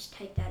usually I just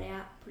take that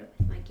out, put it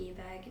with my gear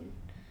bag, and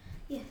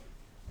Yeah.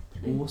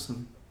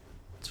 Awesome.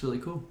 It's really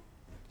cool.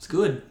 It's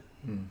good.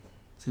 Mm.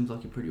 Seems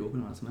like you're pretty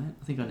organised, mate.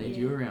 I think I need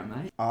you around,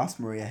 mate. I asked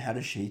Maria, how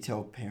does she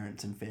tell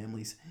parents and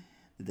families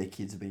that their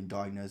kids have been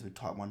diagnosed with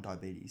type 1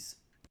 diabetes?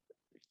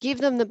 Give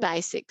them the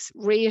basics,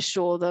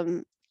 reassure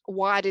them.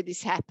 Why did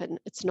this happen?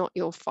 It's not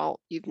your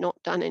fault. You've not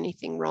done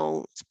anything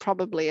wrong. It's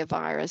probably a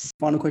virus.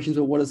 Final questions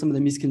are, what are some of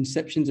the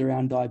misconceptions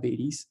around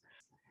diabetes?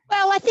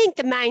 Well, I think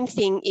the main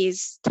thing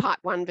is type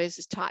 1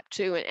 versus type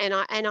 2. And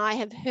I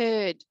have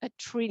heard 1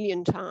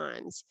 trillion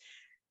times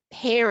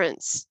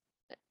parents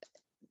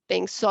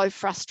being so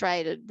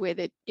frustrated where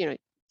they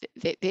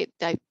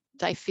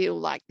feel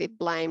like they're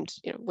blamed,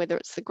 whether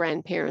it's the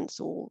grandparents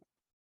or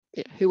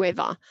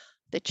whoever,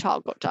 their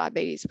child got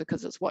diabetes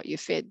because it's what you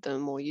fed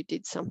them or you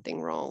did something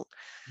wrong.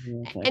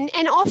 Okay.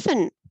 And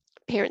often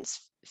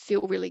parents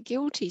feel really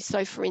guilty.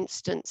 So for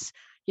instance,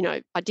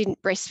 I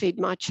didn't breastfeed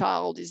my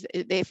child,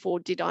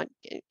 therefore did I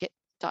get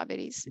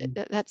diabetes?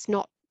 That's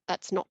not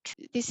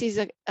true. This is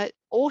a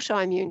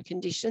autoimmune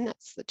condition,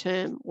 that's the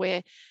term,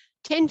 where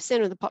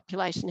 10% of the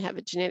population have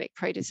a genetic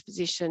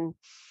predisposition,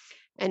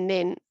 and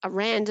then a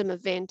random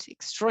event,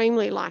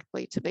 extremely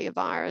likely to be a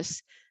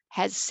virus,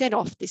 has set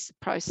off this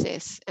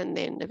process, and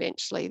then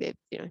eventually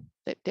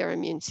their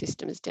immune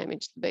system has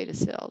damaged the beta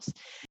cells.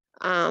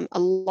 A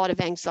lot of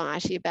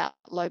anxiety about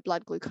low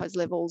blood glucose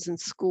levels in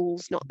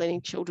schools, not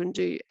letting children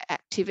do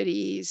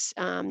activities,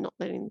 not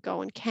letting them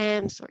go on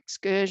camps or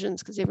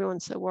excursions because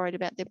everyone's so worried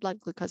about their blood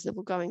glucose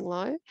level going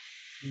low.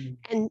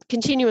 And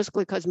continuous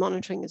glucose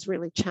monitoring has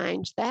really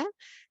changed that.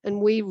 And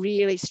we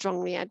really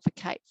strongly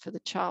advocate for the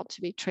child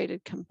to be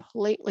treated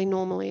completely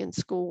normally in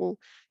school,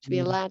 to be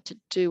allowed to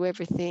do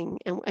everything.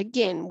 And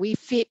again, we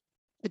fit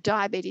the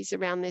diabetes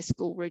around their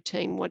school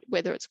routine,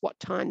 whether it's what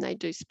time they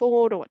do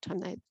sport or what time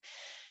they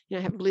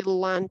have a little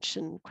lunch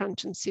and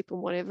crunch and sip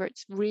and whatever.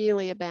 It's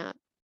really about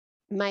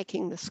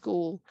making the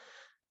school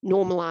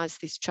normalise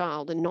this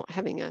child and not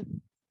having a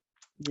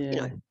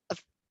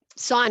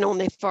sign on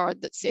their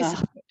forehead that says I've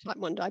got type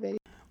 1 diabetes.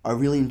 I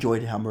really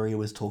enjoyed how Maria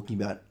was talking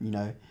about,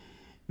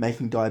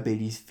 making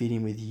diabetes fit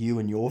in with you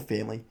and your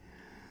family.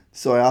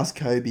 So I asked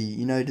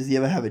Kobe, does he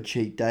ever have a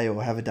cheat day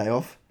or have a day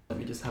off? Let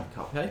me just have a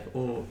cupcake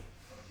or...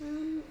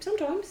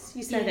 Sometimes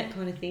you say that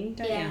kind of thing,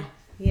 don't you?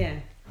 Yeah.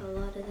 A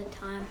lot of the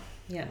time.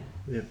 Yeah.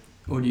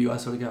 Or do you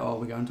guys sort of go,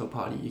 we're going to a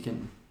party, you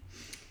can...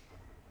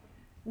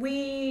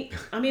 We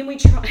try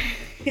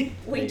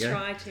we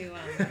try to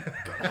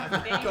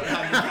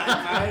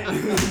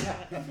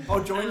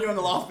I'll join you on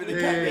the last bit of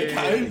cake,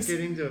 Cones. Get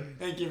into it.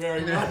 Thank you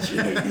very much. Can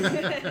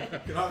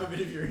I have a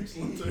bit of your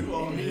insulin too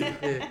while I'm here?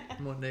 Yeah,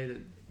 might need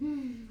it.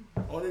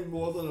 I need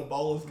more than a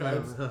bowl of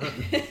Cones.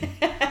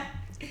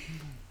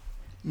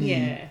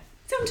 Yeah.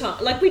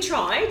 Sometimes, we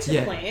try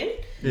to plan.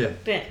 Yeah.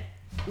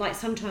 But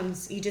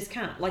sometimes you just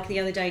can't. Like the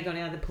other day, got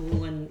out of the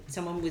pool and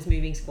someone was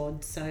moving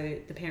squads, so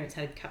the parents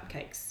had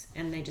cupcakes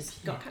and they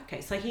just got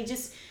cupcakes. So he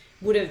just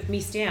would have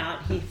missed out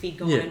if he'd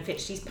gone and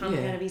fetched his pump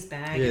out of his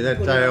bag. Yeah, and that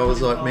put day it I up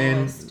was on like, a man,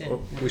 bolus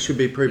and- we should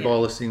be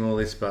pre-bolusing all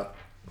this, but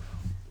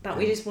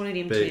we just wanted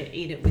him to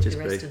eat it with the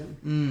rest of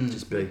them.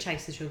 just be.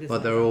 Chase the sugars.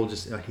 Like they're all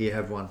just, here,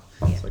 have one.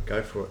 Yeah. So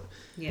go for it.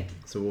 Yeah.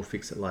 So we'll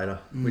fix it later.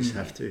 We just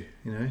have to,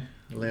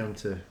 allow them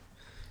to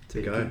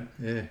go.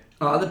 Yeah.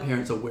 Are other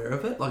parents aware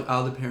of it? Like,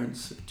 are other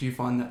parents, do you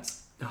find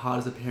that's hard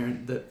as a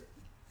parent that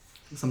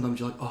sometimes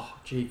you're like, oh,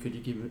 gee, could you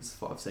give it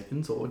 5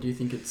 seconds? Or do you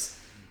think it's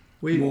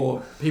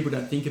more people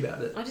don't think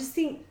about it? I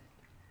think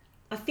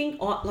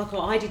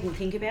I didn't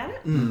think about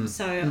it,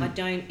 so I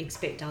don't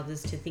expect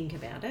others to think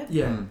about it.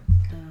 Yeah.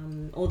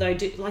 Although,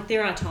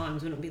 there are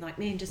times when it'll be like,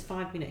 man, just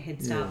 5 minute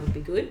head start would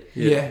be good.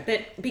 Yeah.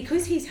 But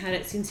because he's had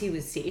it since he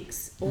was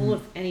 6, and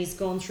he's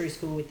gone through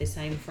school with the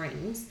same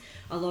friends,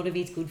 a lot of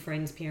his good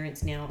friends'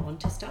 parents now are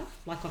onto stuff.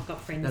 Like I've got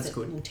friends that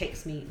will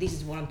text me, this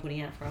is what I'm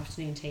putting out for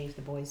afternoon tea if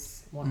the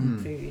boys want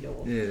food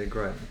or... Yeah, they're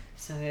great.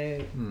 So,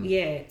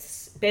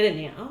 it's better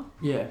now.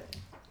 Yeah.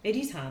 It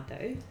is hard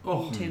though,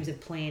 in terms of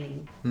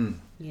planning.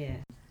 Yeah.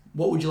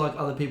 What would you like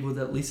other people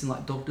that listen,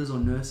 like doctors or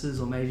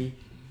nurses or maybe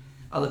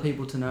other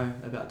people to know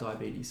about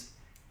diabetes?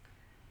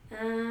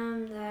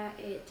 That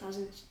it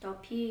doesn't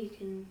stop you. You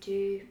can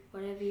do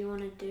whatever you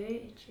want to do.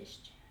 It's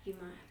just you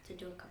might have to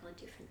do a couple of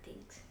different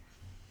things.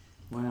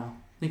 Wow.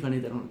 I think I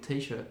need that on a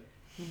t-shirt.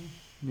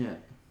 Yeah.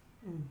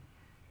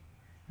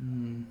 I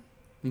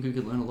think I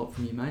could learn a lot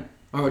from you, mate.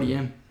 I already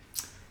am.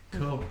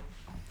 Cool.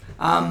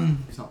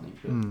 Something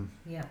good.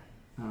 Yeah.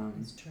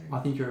 That's true. I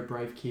think you're a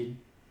brave kid.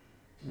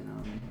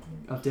 And,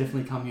 I've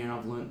definitely come here and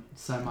I've learnt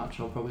so much.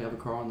 I'll probably have a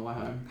cry on the way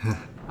home.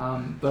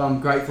 But I'm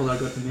grateful that I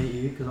got to meet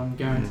you because I'm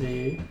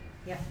guarantee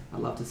you, I'd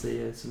love to see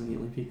you swim in the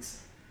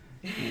Olympics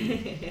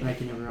and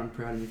making everyone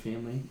proud of your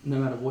family. No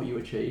matter what you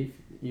achieve,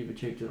 you've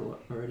achieved it a lot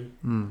already.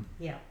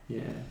 Yeah.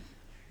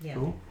 Yeah.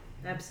 Cool.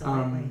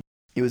 Absolutely.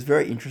 It was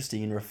very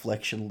interesting in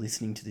reflection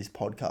listening to this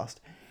podcast,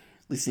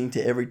 listening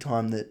to every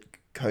time that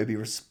Kobe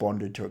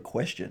responded to a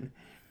question.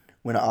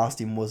 When I asked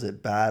him, was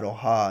it bad or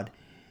hard,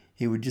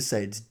 he would just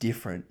say it's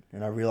different.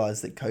 And I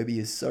realized that Kobe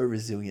is so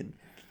resilient.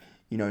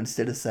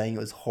 Instead of saying it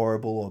was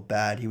horrible or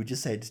bad, he would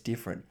just say it's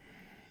different.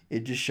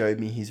 It just showed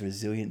me his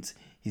resilience,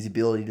 his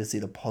ability to see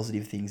the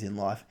positive things in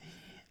life,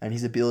 and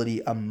his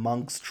ability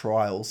amongst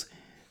trials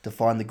to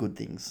find the good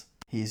things.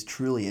 He is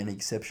truly an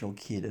exceptional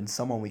kid and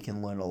someone we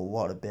can learn a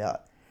lot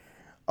about.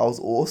 I was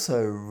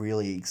also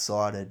really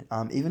excited,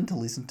 even to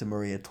listen to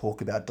Maria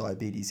talk about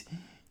diabetes.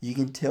 You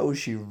can tell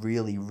she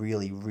really,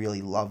 really,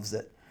 really loves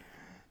it.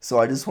 So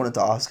I just wanted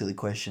to ask her the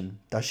question,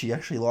 does she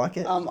actually like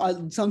it? I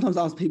sometimes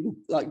ask people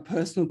like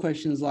personal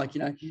questions like,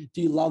 do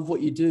you love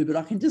what you do? But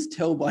I can just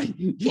tell by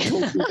you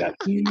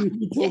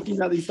talking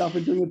about this stuff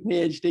and doing a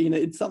PhD, and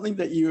it's something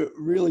that you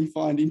really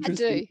find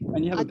interesting.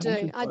 And you have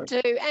I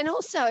do. And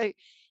also,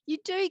 you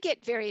do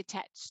get very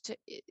attached to,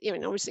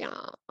 obviously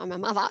I'm a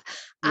mother,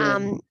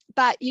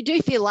 but you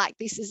do feel like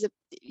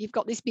you've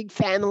got this big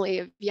family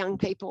of young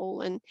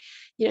people, and,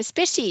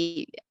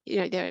 especially,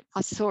 I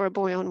saw a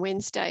boy on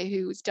Wednesday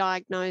who was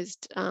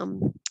diagnosed,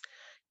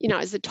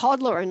 as a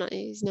toddler, and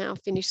he's now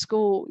finished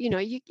school.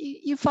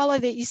 You follow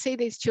that, you see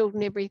these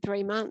children every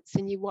 3 months,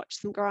 and you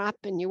watch them grow up,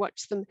 and you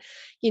watch them,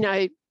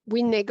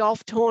 win their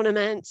golf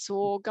tournaments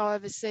or go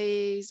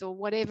overseas or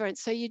whatever. And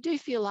so you do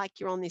feel like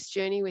you're on this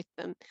journey with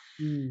them.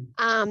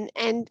 And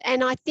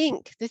I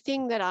think the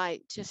thing that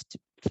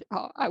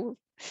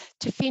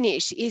to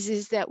finish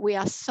is that we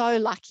are so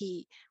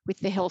lucky with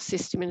the health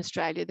system in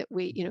Australia that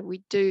we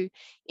do,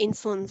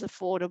 insulin's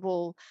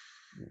affordable,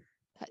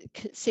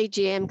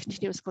 CGM,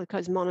 continuous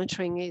glucose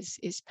monitoring,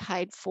 is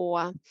paid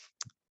for.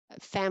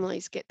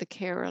 Families get the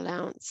carer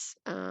allowance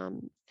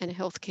and a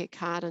healthcare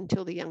card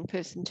until the young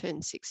person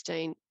turns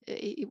 16.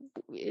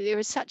 There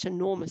is such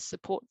enormous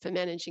support for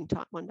managing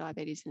type 1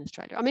 diabetes in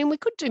Australia. I mean, we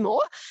could do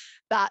more,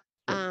 but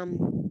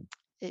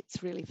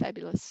it's really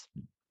fabulous.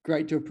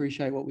 Great to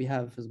appreciate what we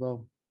have as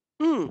well.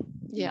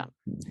 Yeah.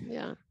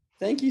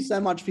 Thank you so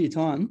much for your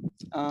time.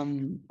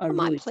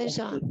 My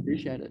pleasure.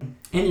 Appreciate it.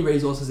 Any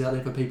resources out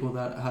there for people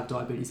that have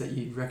diabetes that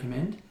you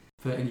recommend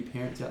for any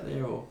parents out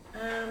there, or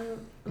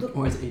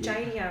is it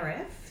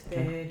JDRF,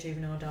 the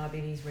Juvenile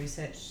Diabetes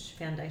Research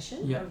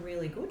Foundation, are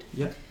really good.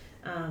 Yep.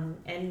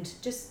 And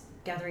just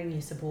gathering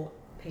your support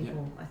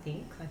people, I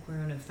think. Like, we're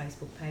on a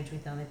Facebook page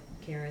with other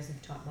carers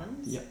of type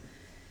 1s. Yep.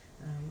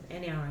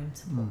 And our own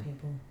support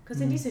people,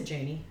 because it is a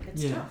journey.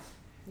 It's tough.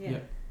 Yeah.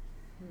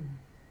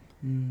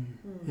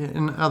 Yeah,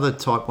 and other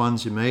type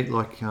 1s you meet,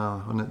 like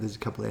I know there's a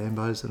couple of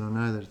Ambos that I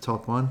know that are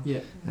type 1. Yeah.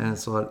 And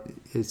it's like,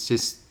 it's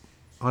just,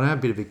 I don't have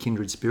a bit of a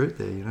kindred spirit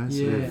there,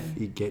 sort of,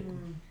 you get,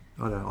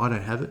 I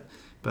don't have it,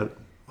 but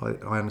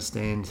I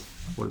understand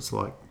what it's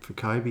like for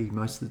Kobe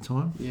most of the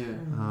time.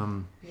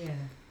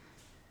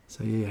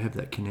 So have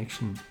that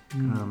connection.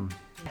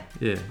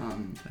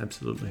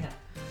 Absolutely.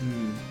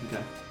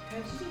 Okay. How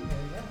did you do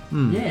very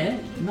well? Yeah,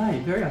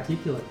 mate, very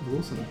articulate.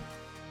 Awesome.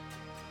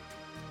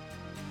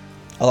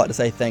 I'd like to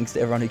say thanks to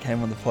everyone who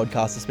came on the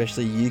podcast,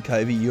 especially you,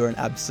 Kobe. You're an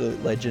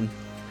absolute legend.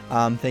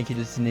 Thank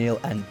you to Neil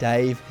and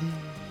Dave,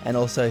 and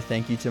also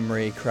thank you to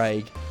Maria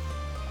Craig.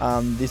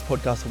 This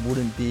podcast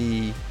wouldn't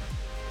be,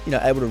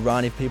 able to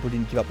run if people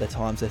didn't give up their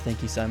time. So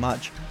thank you so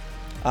much.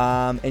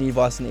 Any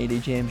advice on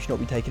EDGM should not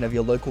be taken over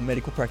your local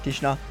medical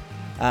practitioner.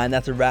 And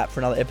that's a wrap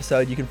for another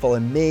episode. You can follow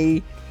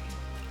me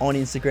on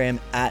Instagram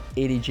at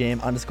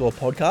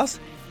EDGM_podcast.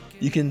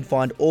 You can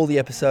find all the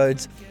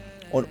episodes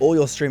on all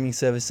your streaming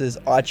services,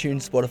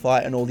 iTunes,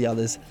 Spotify, and all the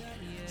others.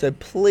 So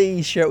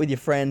please share it with your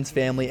friends,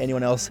 family,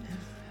 anyone else.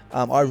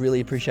 I really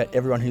appreciate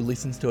everyone who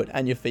listens to it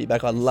and your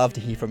feedback. I'd love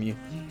to hear from you.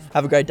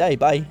 Have a great day.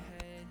 Bye.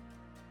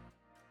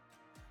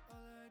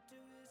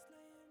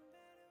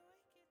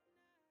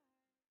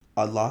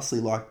 I'd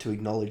lastly like to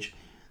acknowledge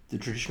the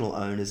traditional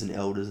owners and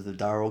elders of the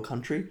Dharawal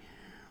country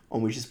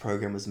on which this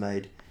program was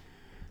made.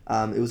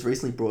 It was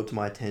recently brought to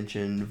my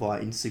attention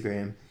via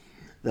Instagram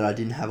that I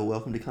didn't have a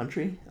welcome to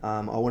country.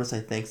 I want to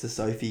say thanks to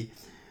Sophie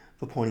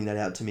for pointing that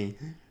out to me.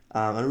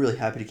 I'm really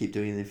happy to keep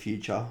doing it in the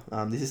future.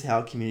 This is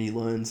how a community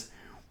learns,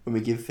 when we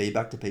give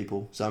feedback to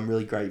people. So I'm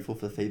really grateful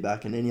for the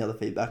feedback, and any other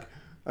feedback,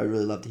 I'd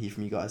really love to hear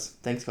from you guys.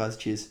 Thanks guys,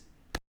 cheers.